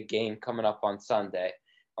 but big game coming up on Sunday.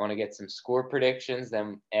 I want to get some score predictions.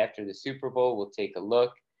 Then after the Super Bowl, we'll take a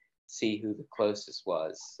look, see who the closest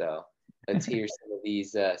was. So let's hear some of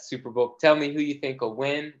these Super Bowl. Tell me who you think will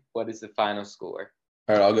win. What is the final score?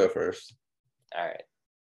 All right, I'll go first. All right.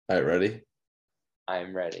 All right, ready? I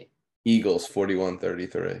am ready. Eagles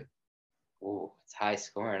 41-33. Ooh, it's high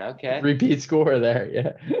scoring. Okay. Repeat score there,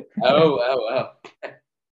 yeah. Oh.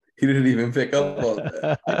 He didn't even pick up on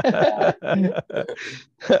that.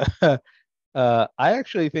 I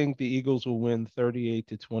actually think the Eagles will win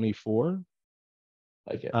 38-24.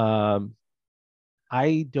 Like it.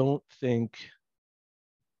 I don't think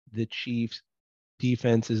the Chiefs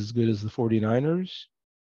defense is as good as the 49ers.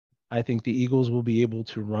 I think the Eagles will be able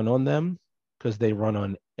to run on them because they run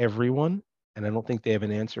on everyone, and I don't think they have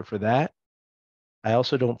an answer for that. I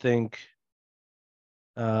also don't think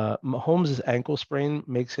Mahomes' ankle sprain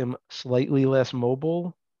makes him slightly less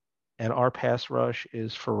mobile, and our pass rush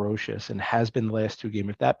is ferocious and has been the last two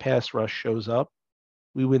games. If that pass rush shows up,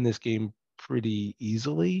 we win this game pretty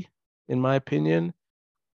easily, in my opinion.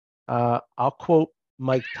 I'll quote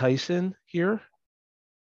Mike Tyson here.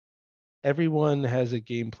 Everyone has a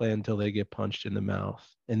game plan until they get punched in the mouth.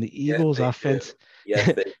 And the Eagles offense. Yes,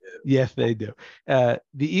 they do. Yes, they do. The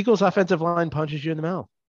Eagles offensive line punches you in the mouth.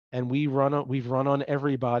 And we've run on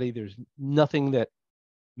everybody. There's nothing that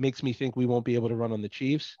makes me think we won't be able to run on the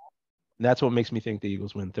Chiefs. And that's what makes me think the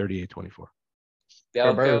Eagles win 38-24.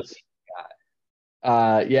 They'll go.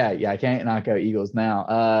 Yeah, I can't not go Eagles now.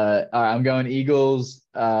 All right, I'm going Eagles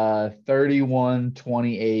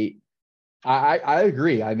 31-28. I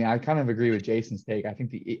agree. I mean, I kind of agree with Jason's take. I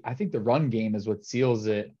think the run game is what seals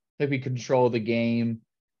it. I think we control the game,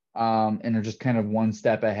 and are just kind of one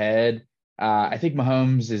step ahead. I think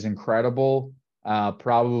Mahomes is incredible,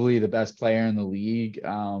 probably the best player in the league,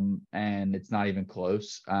 and it's not even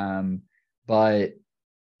close. But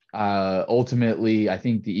ultimately, I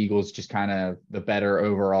think the Eagles just kind of the better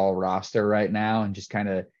overall roster right now, and just kind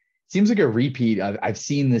of seems like a repeat. I've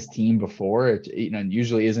seen this team before. It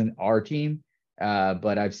usually isn't our team,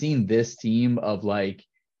 but I've seen this team of like,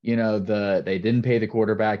 they didn't pay the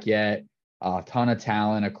quarterback yet. A ton of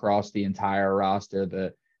talent across the entire roster.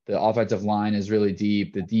 The offensive line is really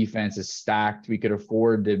deep. The defense is stacked. We could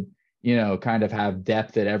afford to, kind of have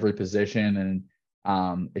depth at every position. And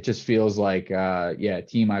it just feels like, a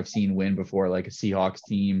team I've seen win before, like a Seahawks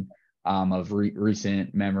team of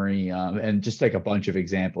recent memory, and just like a bunch of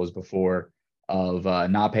examples before of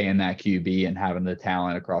not paying that QB and having the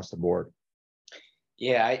talent across the board.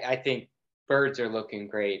 Yeah, I think Birds are looking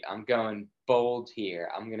great. I'm going bold here.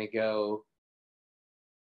 I'm going to go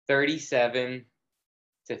 37-13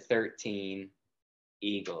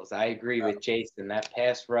 Eagles. I agree with Jason. That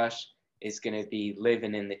pass rush is going to be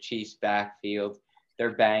living in the Chiefs' backfield.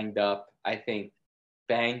 They're banged up. I think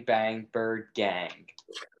bang, bang, Bird gang.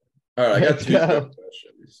 All right, I got two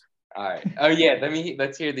questions. All right. Oh, yeah,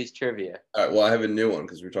 let's hear these trivia. All right, well, I have a new one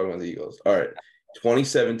because we're talking about the Eagles. All right,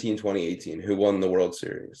 2017, 2018, who won the World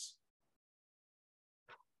Series?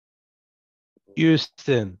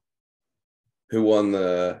 Houston. Who won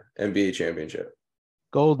the NBA championship?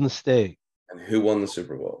 Golden State. And who won the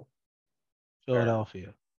Super Bowl?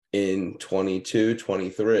 Philadelphia. In 22,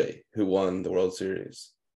 23, who won the World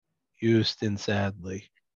Series? Houston, sadly.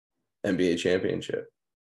 NBA championship?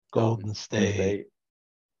 Golden State.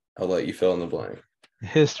 I'll let you fill in the blank.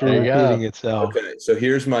 History repeating itself. Okay, so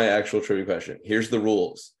here's my actual trivia question. Here's the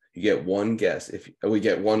rules. You get one guess. If we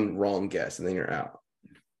get one wrong guess, and then you're out.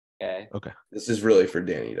 Okay. This is really for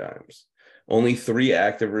Danny Dimes. Only 3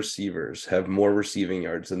 active receivers have more receiving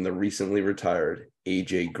yards than the recently retired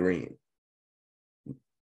AJ Green.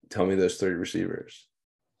 Tell me those 3 receivers.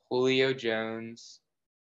 Julio Jones.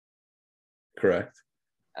 Correct.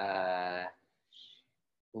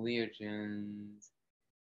 Julio Jones.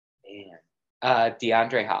 And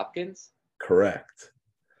DeAndre Hopkins. Correct.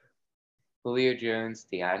 Julio Jones,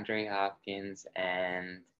 DeAndre Hopkins,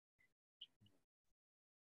 and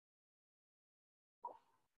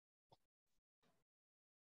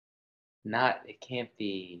it can't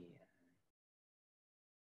be.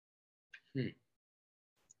 You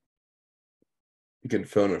can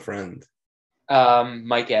phone a friend.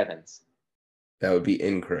 Mike Evans. That would be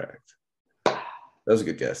incorrect. That was a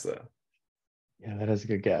good guess, though. Yeah, that is a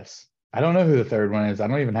good guess. I don't know who the third one is. I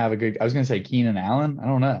don't even have I was going to say Keenan Allen. I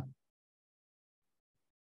don't know.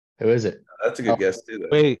 Who is it? That's a good guess, too,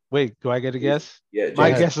 though. Wait. Do I get a guess? Yeah.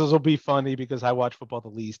 My guesses will be funny because I watch football the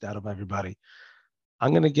least out of everybody.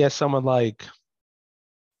 I'm going to guess someone like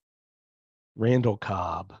Randall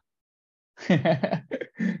Cobb. Not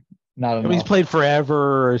enough. He's played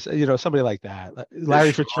forever, or somebody like that.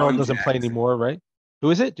 Larry Fitzgerald doesn't play anymore, right? Who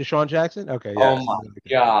is it? Deshaun Jackson? Okay. Yeah. Oh my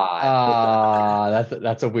God.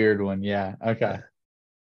 That's a weird one. Yeah. Okay.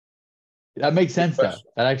 That makes sense though.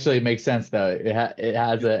 That actually makes sense though. It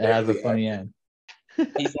has a funny end. He's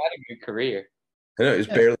had a good career. I know he's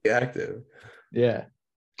barely active. Yeah.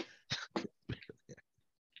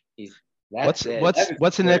 What's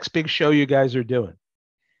the next big show you guys are doing?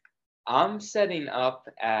 I'm setting up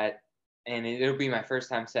and it'll be my first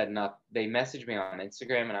time setting up. They messaged me on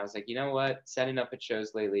Instagram and I was like, you know what? Setting up at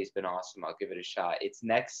shows lately has been awesome. I'll give it a shot. It's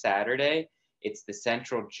next Saturday. It's the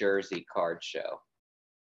Central Jersey Card Show.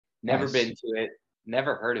 Never been to it.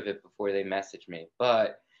 Never heard of it before they messaged me.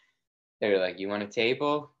 But they were like, you want a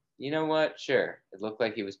table? You know what? Sure. It looked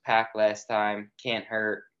like it was packed last time. Can't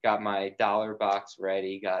hurt. Got my dollar box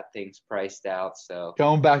ready. Got things priced out. So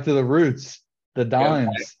going back to the roots, the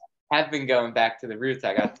dimes. I've been going back to the roots.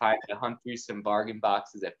 I got time to hunt through some bargain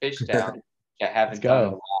boxes at Fishtown, which I haven't done in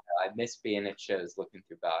a while. I miss being at shows looking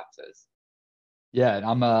through boxes. Yeah, and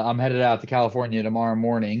I'm headed out to California tomorrow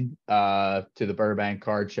morning to the Burbank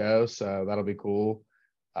Card Show, so that'll be cool.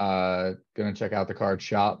 Gonna check out the card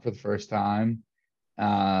shop for the first time.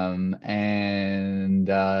 And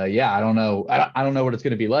yeah, I don't know. I don't know what it's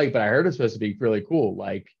going to be like, but I heard it's supposed to be really cool.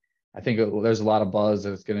 Like, I think there's a lot of buzz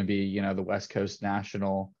that it's going to be, the West Coast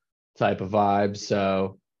National type of vibe.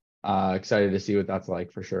 So excited to see what that's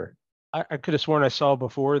like for sure. I could have sworn I saw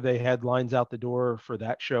before they had lines out the door for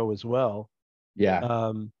that show as well. Yeah.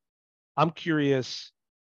 Um, I'm curious,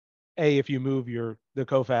 A, if you move the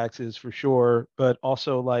Koufaxes for sure, but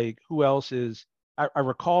also like who else is I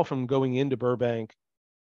recall from going into Burbank,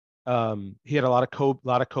 he had a lot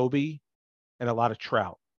of Kobe and a lot of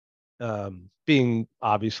Trout. Being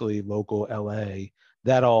obviously local LA,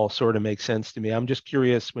 that all sort of makes sense to me. I'm just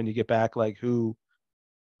curious when you get back, like who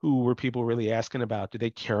were people really asking about? Do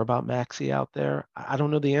they care about Maxi out there? I don't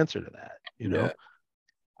know the answer to that, you know? Yeah.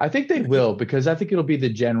 I think they will because I think it'll be the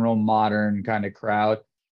general modern kind of crowd.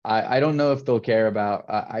 I don't know if they'll care about.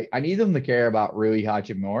 I need them to care about Rui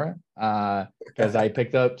Hachimura because I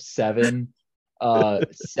picked up seven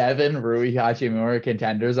Rui Hachimura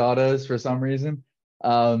contenders autos for some reason.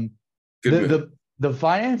 Good The move. the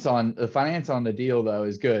finance on the deal though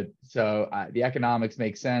is good, so the economics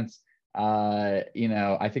make sense. I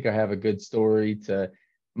think I have a good story to.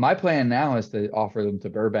 My plan now is to offer them to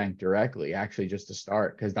Burbank directly, actually, just to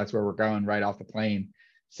start, because that's where we're going right off the plane.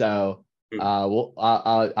 So,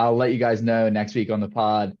 I'll let you guys know next week on the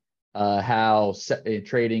pod how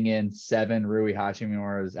trading in 7 Rui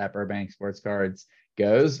Hachimuras at Burbank Sports Cards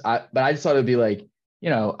goes. But I just thought it'd be like,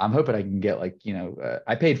 I'm hoping I can get like,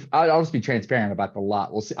 I paid. I'll just be transparent about the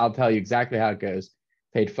lot. We'll see. I'll tell you exactly how it goes.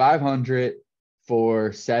 Paid 500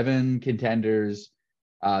 for 7 contenders.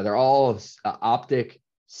 They're all optic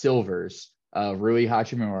silvers, Rui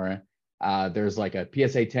Hachimura. There's like a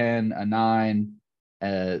PSA 10, a 9,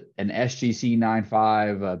 an SGC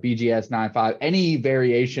 9.5, a BGS 9.5, any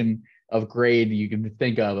variation of grade you can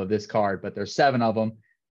think of this card, but there's 7 of them.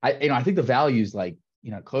 I think the value is like,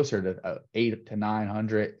 closer to 8 to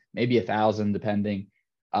 900, maybe 1,000, depending.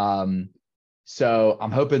 So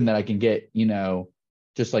I'm hoping that I can get,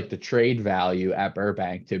 just like the trade value at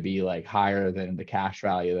Burbank to be like higher than the cash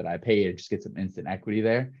value that I paid, and just get some instant equity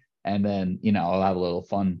there. And then, I'll have a little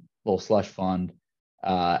slush fund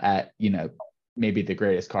at, maybe the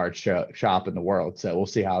greatest card shop in the world. So we'll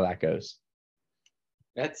see how that goes.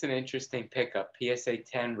 That's an interesting pickup. PSA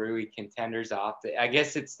 10 Rui Contenders Optic. I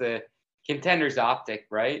guess it's the Contenders Optic,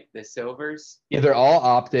 right? The silvers. Yeah, they're all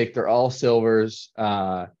optic. They're all silvers.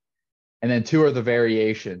 And then 2 are the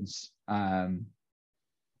variations.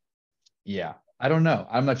 Yeah, I don't know.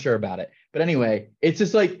 I'm not sure about it. But anyway, it's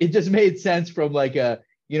just like, it just made sense from like I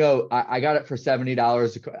got it for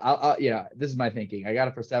 $70. This is my thinking. I got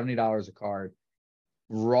it for $70 a card.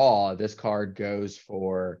 Raw, this card goes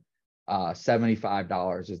for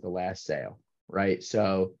 $75 is the last sale, right?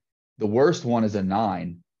 So the worst one is a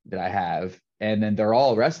 9 that I have. And then they're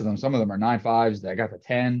all the rest of them. Some of them are 9.5s. I got the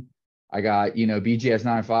 10. I got, BGS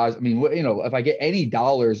 9.5s. I mean, if I get any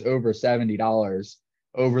dollars over $70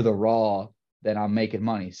 over the raw, then I'm making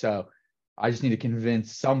money. So I just need to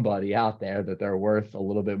convince somebody out there that they're worth a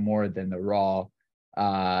little bit more than the raw,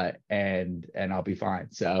 and I'll be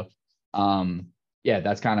fine. So, yeah,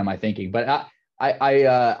 that's kind of my thinking. But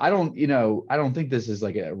I don't think this is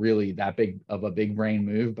like a really that big of a big brain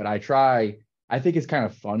move. But I think it's kind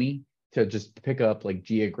of funny to just pick up like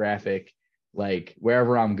geographic, like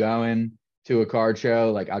wherever I'm going to a card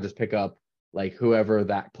show, like I'll just pick up like whoever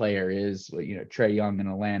that player is, Trae Young in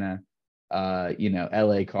Atlanta,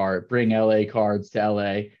 LA card, bring LA cards to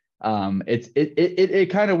LA. It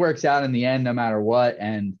kind of works out in the end, no matter what.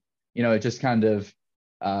 And, it just kind of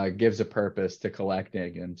gives a purpose to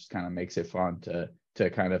collecting and just kind of makes it fun to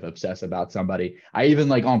kind of obsess about somebody. I even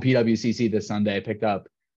like on PWCC this Sunday, picked up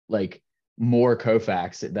like more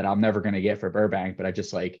Koufax that I'm never going to get for Burbank, but I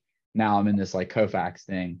just like, now I'm in this like Koufax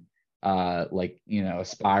thing. A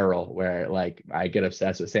spiral where like I get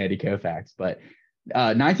obsessed with Sandy Koufax. But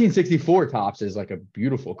 1964 Topps is like a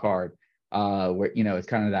beautiful card, where it's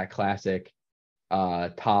kind of that classic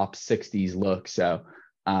top 60s look. So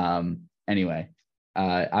anyway,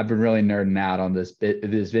 I've been really nerding out on this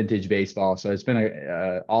vintage baseball. So it's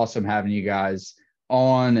been awesome having you guys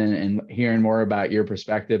on and hearing more about your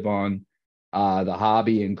perspective on the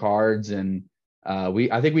hobby and cards. And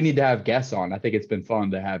I think we need to have guests on. I think it's been fun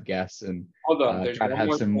to have guests and Hold on, there's try to one have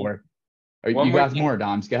more some thing. more. One You more got thing. more,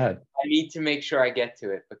 Doms? Go ahead. I need to make sure I get to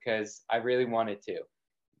it because I really wanted to.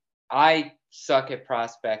 I suck at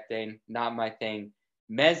prospecting, not my thing.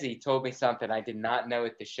 Mezzi told me something I did not know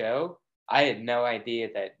at the show. I had no idea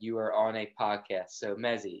that you were on a podcast. So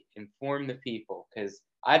Mezzy, inform the people because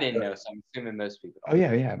I didn't know. So I'm assuming most people Oh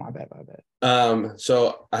yeah. My bad.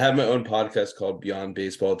 So I have my own podcast called Beyond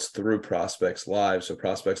Baseball. It's through Prospects Live. So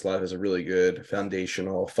Prospects Live is a really good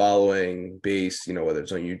foundational following base, whether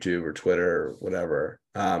it's on YouTube or Twitter or whatever.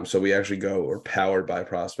 So we're powered by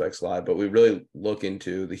Prospects Live, but we really look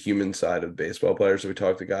into the human side of baseball players. So we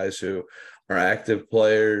talk to guys who are active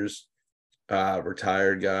players,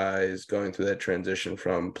 retired guys going through that transition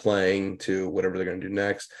from playing to whatever they're going to do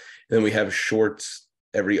next. And then we have shorts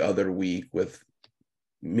every other week with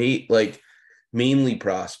mainly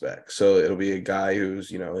prospects. So it'll be a guy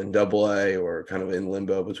who's, in AA or kind of in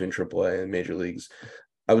limbo between AAA and major leagues.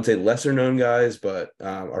 I would say lesser known guys, but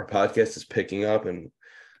our podcast is picking up and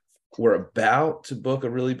we're about to book a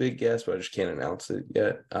really big guest, but I just can't announce it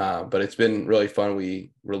yet. But it's been really fun.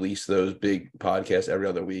 We release those big podcasts every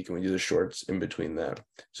other week and we do the shorts in between them.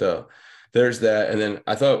 So there's that. And then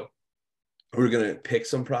I thought we were going to pick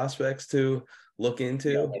some prospects to look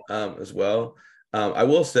into as well. I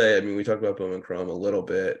will say, we talked about Bowman Chrome a little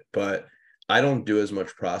bit, but I don't do as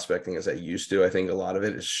much prospecting as I used to. I think a lot of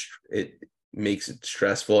it makes it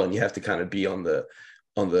stressful and you have to kind of be on the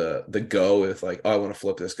go with like, oh, I want to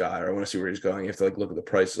flip this guy or I want to see where he's going. You have to like look at the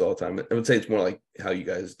prices all the time. I would say it's more like how you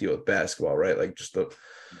guys deal with basketball, right? Like just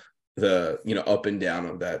the up and down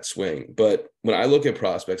of that swing. But when I look at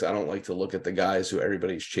prospects, I don't like to look at the guys who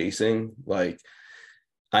everybody's chasing. Like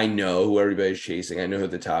I know who everybody's chasing. I know who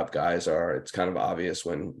the top guys are. It's kind of obvious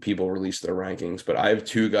when people release their rankings, but I have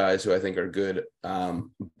two guys who I think are good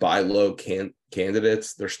buy low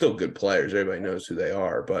candidates. They're still good players. Everybody knows who they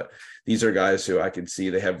are, but these are guys who I can see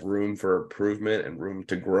they have room for improvement and room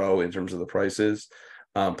to grow in terms of the prices.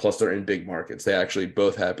 Plus they're in big markets. They actually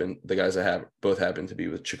the guys I have both happen to be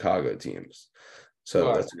with Chicago teams.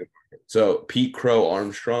 So that's a good market. So Pete Crow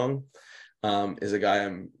Armstrong is a guy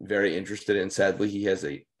I'm very interested in. Sadly, he has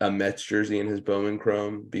a Mets jersey in his Bowman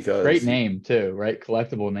Chrome because great name too, right?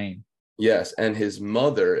 Collectible name. Yes, and his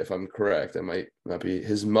mother, if I'm correct, I might not be.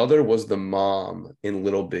 His mother was the mom in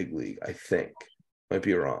Little Big League, I think. Might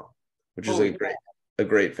be wrong, which is a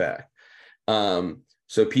great fact.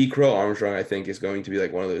 So Pete Crow Armstrong, I think, is going to be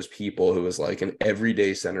like one of those people who is like an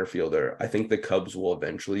everyday center fielder. I think the Cubs will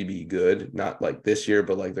eventually be good, not like this year,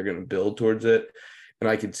 but like they're going to build towards it. And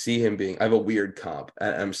I could see him being, I have a weird comp.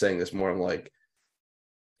 I'm saying this more, I'm like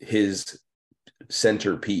his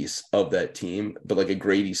centerpiece of that team, but like a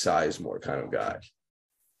Grady Sizemore kind of guy.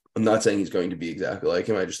 I'm not saying he's going to be exactly like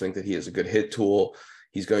him. I just think that he has a good hit tool.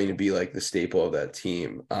 He's going to be like the staple of that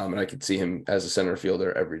team. And I could see him as a center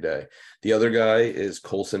fielder every day. The other guy is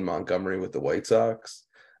Colson Montgomery with the White Sox.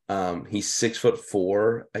 He's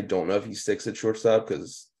 6'4". I don't know if he sticks at shortstop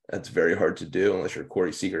because that's very hard to do unless you're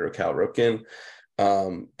Corey Seager or Cal Ripken.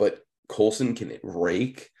 But Colson can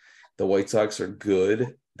rake. The White Sox are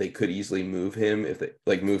good. They could easily move him if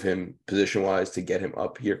they move him position wise to get him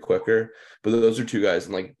up here quicker. But those are two guys,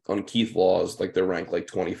 and like on Keith Law's, like they're ranked like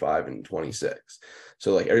 25 and 26.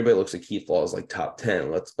 So like everybody looks at Keith Law as like top 10.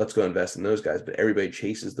 Let's go invest in those guys. But everybody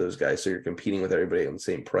chases those guys, so you're competing with everybody on the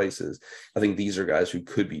same prices. I think these are guys who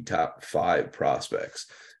could be top 5 prospects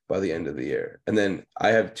by the end of the year. And then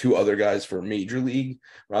I have 2 other guys for major league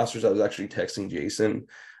rosters. I was actually texting Jason.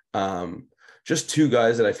 Just 2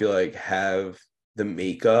 guys that I feel like have the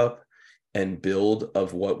makeup and build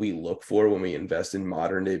of what we look for when we invest in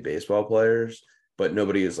modern day baseball players, but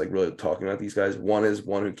nobody is like really talking about these guys. One is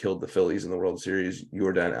one who killed the Phillies in the World Series,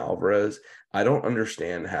 Yordan Alvarez. I don't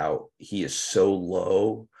understand how he is so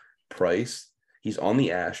low priced. He's on the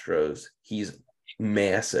Astros. He's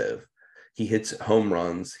massive. He hits home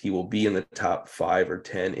runs. He will be in the top 5 or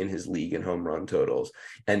 10 in his league in home run totals,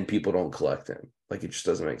 and people don't collect him. Like, it just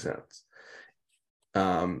doesn't make sense.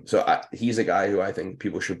 He's a guy who I think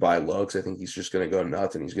people should buy low because I think he's just going to go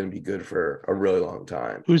nuts and he's going to be good for a really long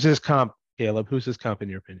time. Who's his comp, Caleb? Who's his comp in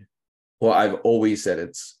your opinion? Well, I've always said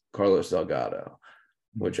it's Carlos Delgado,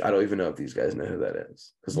 which I don't even know if these guys know who that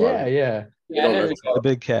is. Yeah. The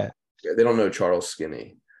big cat. Yeah, they don't know Charles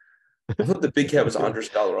Skinny. I thought the big cat was Andres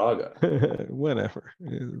Galarraga. Whatever.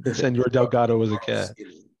 Senor Delgado was a cat.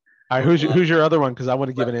 All right, who's your other one? Because I want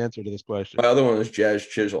to give an answer to this question. My other one is Jazz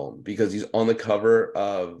Chisholm because he's on the cover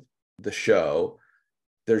of the show.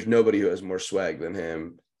 There's nobody who has more swag than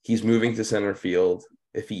him. He's moving to center field.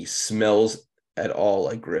 If he smells at all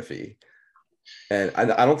like Griffey, and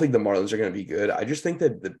I don't think the Marlins are going to be good. I just think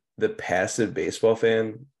that the passive baseball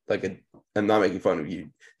fan, I'm not making fun of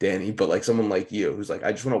you, Danny, but like someone like you who's like,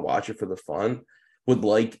 I just want to watch it for the fun, would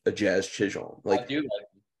like a Jazz Chisholm. Like, I do like.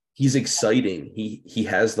 He's exciting. He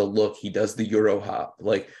has the look. He does the Euro hop.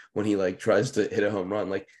 Like when he like tries to hit a home run,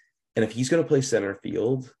 like And if he's going to play center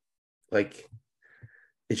field, like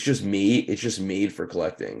it's just made for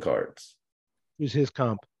collecting cards. Who's his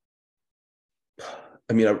comp?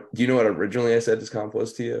 I mean, do you know what originally I said his comp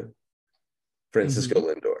was to you? Francisco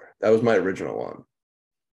Lindor. That was my original one.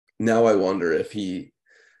 Now I wonder if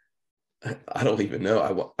I don't even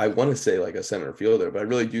know. I want to say like a center fielder, but I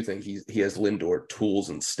really do think he has Lindor tools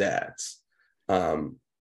and stats.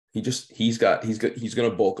 He's going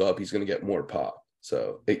to bulk up. He's going to get more pop.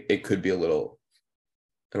 So it could be a little,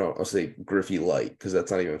 I'll say Griffey light, because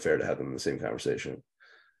that's not even fair to have them in the same conversation.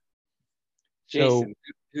 Jason,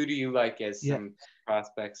 who do you like as some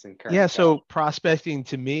prospects in current? Yeah, so prospecting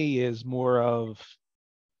to me is more of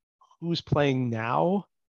who's playing now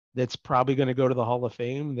that's probably going to go to the Hall of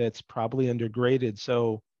Fame, that's probably undergraded.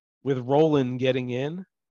 So with Roland getting in,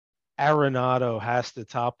 Arenado has to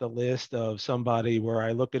top the list of somebody where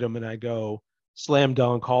I look at him and I go, slam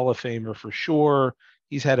dunk Hall of Famer for sure.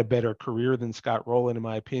 He's had a better career than Scott Rowland, in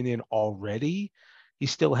my opinion, already. He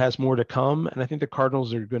still has more to come. And I think the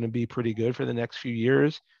Cardinals are going to be pretty good for the next few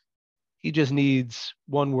years. He just needs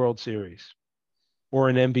one World Series or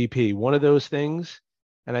an MVP, one of those things.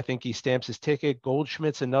 And I think he stamps his ticket.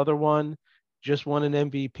 Goldschmidt's another one, just won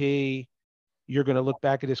an MVP. You're going to look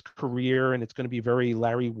back at his career and it's going to be very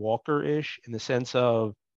Larry Walker-ish in the sense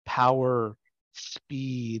of power,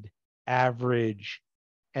 speed, average.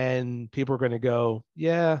 And people are going to go,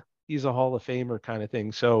 yeah, he's a Hall of Famer kind of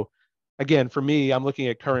thing. So again, for me, I'm looking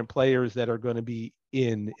at current players that are going to be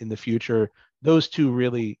in the future. Those two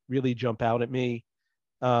really, really jump out at me.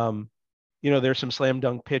 There's some slam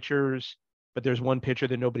dunk pitchers, but there's one pitcher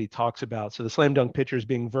that nobody talks about. So the slam dunk pitchers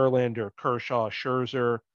being Verlander, Kershaw,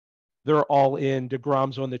 Scherzer, they're all in.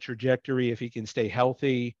 DeGrom's on the trajectory if he can stay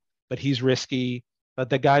healthy, but he's risky. But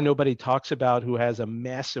the guy nobody talks about who has a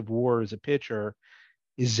massive WAR as a pitcher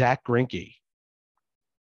is Zach Greinke.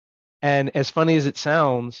 And as funny as it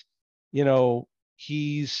sounds,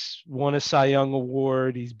 he's won a Cy Young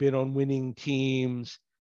Award. He's been on winning teams.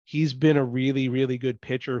 He's been a really, really good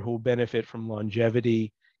pitcher who will benefit from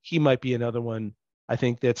longevity. He might be another one, I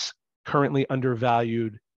think, that's currently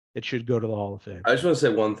undervalued. It should go to the Hall of Fame. I just want to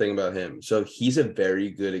say one thing about him. So he's a very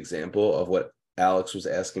good example of what Alex was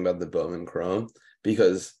asking about the Bowman Chrome,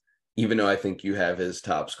 because even though I think you have his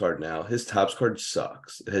Topps card now, his Topps card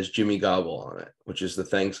sucks. It has Jimmy Gobble on it, which is the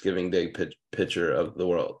Thanksgiving Day pitcher of the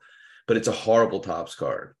world. But it's a horrible Topps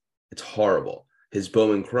card. It's horrible. His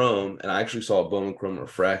Bowman Chrome, and I actually saw a Bowman Chrome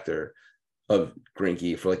refractor of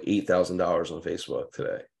Greinke for like $8,000 on Facebook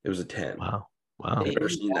today. It was a 10. Wow. I've never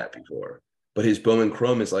seen that before. But his Bowman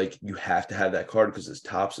Chrome is like, you have to have that card because his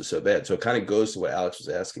Topps is so bad. So it kind of goes to what Alex was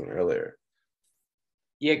asking earlier.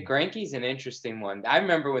 Yeah, Greinke's an interesting one. I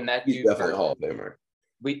remember when that He's dude definitely a Hall of Famer.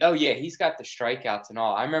 He's got the strikeouts and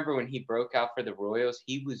all. I remember when he broke out for the Royals,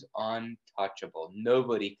 he was untouchable.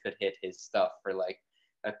 Nobody could hit his stuff for like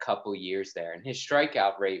a couple years there, and his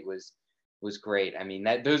strikeout rate was great. I mean,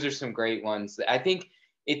 those are some great ones. I think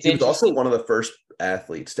he was also one of the first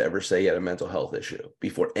athletes to ever say he had a mental health issue.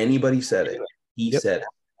 Before anybody said it, he said it,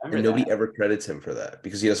 and nobody ever credits him for that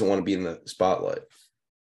because he doesn't want to be in the spotlight.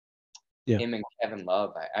 Yeah. Him and Kevin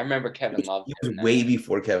Love. I remember Kevin Love. He was way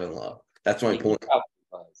before Kevin Love. That's my point.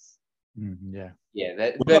 Yeah.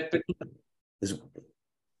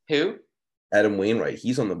 Who? Adam Wainwright.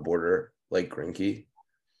 He's on the border like Greinke.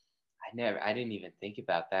 I didn't even think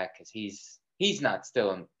about that because he's not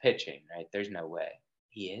still in pitching, right? There's no way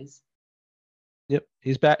he is. Yep,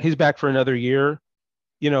 he's back. He's back for another year.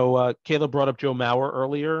 Caleb brought up Joe Mauer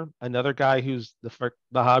earlier, another guy who's the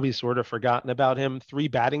hobby sort of forgotten about him. 3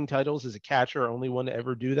 batting titles as a catcher, only one to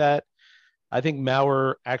ever do that. I think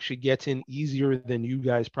Mauer actually gets in easier than you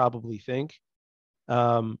guys probably think.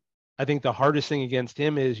 I think the hardest thing against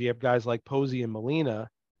him is you have guys like Posey and Molina.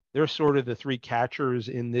 They're sort of the 3 catchers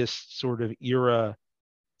in this sort of era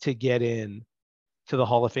to get in to the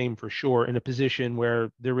Hall of Fame for sure, in a position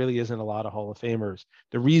where there really isn't a lot of Hall of Famers.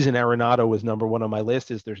 The reason Arenado was number 1 on my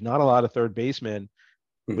list is there's not a lot of third basemen,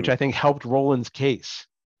 which I think helped Roland's case,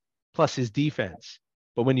 plus his defense.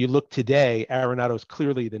 But when you look today, Arenado is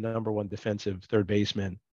clearly the number 1 defensive third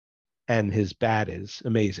baseman, and his bat is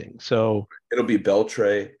amazing. So it'll be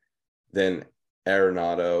Beltre, then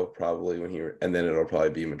Arenado probably and then it'll probably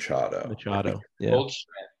be Machado. Yeah.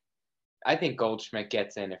 Goldschmidt. I think Goldschmidt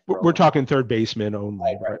gets in. We're talking third baseman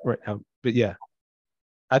only right now, but yeah,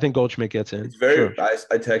 I think Goldschmidt gets in. It's very. Sure.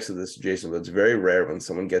 I texted this to Jason, but it's very rare when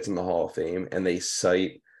someone gets in the Hall of Fame and they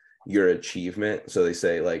cite your achievement. So they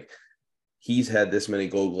say like, he's had this many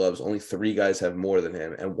Gold Gloves. Only 3 guys have more than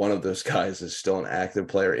him, and one of those guys is still an active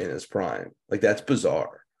player in his prime. Like, that's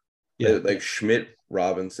bizarre. Yeah, like Schmidt,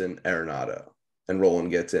 Robinson, Arenado. and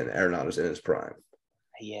Roland gets in. Arenado's in his prime.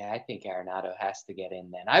 Yeah, I think Arenado has to get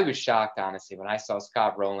in then. I was shocked, honestly, when I saw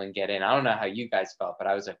Scott Rowland get in. I don't know how you guys felt, but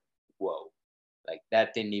I was like, whoa. Like,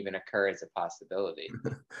 that didn't even occur as a possibility.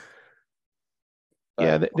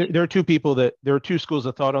 Yeah, there are two people there are two schools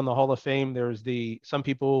of thought on the Hall of Fame. There's some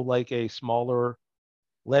people like a smaller,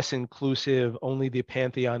 less inclusive, only the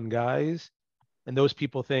Pantheon guys. And those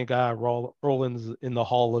people think, Roland's in the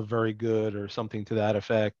Hall of Very Good or something to that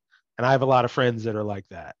effect. And I have a lot of friends that are like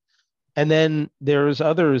that. And then there's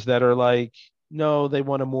others that are like, no, they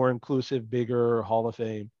want a more inclusive, bigger Hall of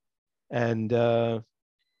Fame. And,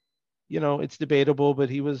 it's debatable, but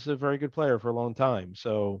he was a very good player for a long time.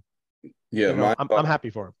 So, Yeah, I'm happy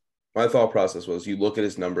for him. My thought process was you look at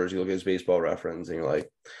his numbers, you look at his baseball reference, and you're like,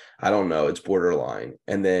 I don't know, it's borderline.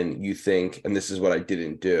 And then you think, and this is what I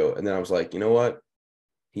didn't do. And then I was like, you know what?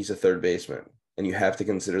 He's a third baseman. And you have to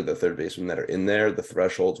consider the third basemen that are in there, the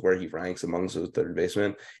thresholds where he ranks amongst those third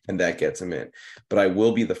basemen, and that gets him in. But I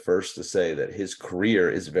will be the first to say that his career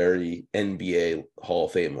is very NBA Hall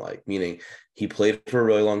of Fame like, meaning he played for a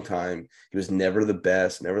really long time. He was never the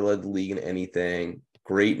best, never led the league in anything.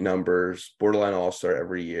 Great numbers, borderline all-star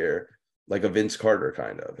every year, like a Vince Carter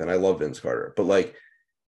kind of. And I love Vince Carter. But like,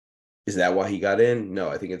 is that why he got in? No,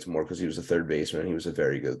 I think it's more because he was a third baseman. He was a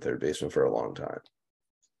very good third baseman for a long time.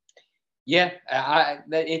 Yeah, I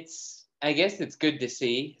guess it's good to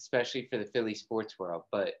see, especially for the Philly sports world.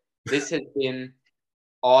 But this has been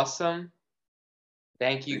awesome.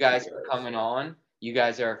 Thank you guys for coming on. You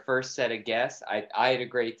guys are our first set of guests. I had a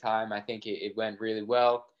great time. I think it went really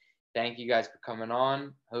well. Thank you guys for coming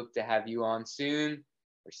on. Hope to have you on soon.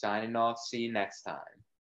 We're signing off. See you next time.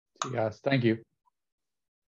 See you guys. Thank you.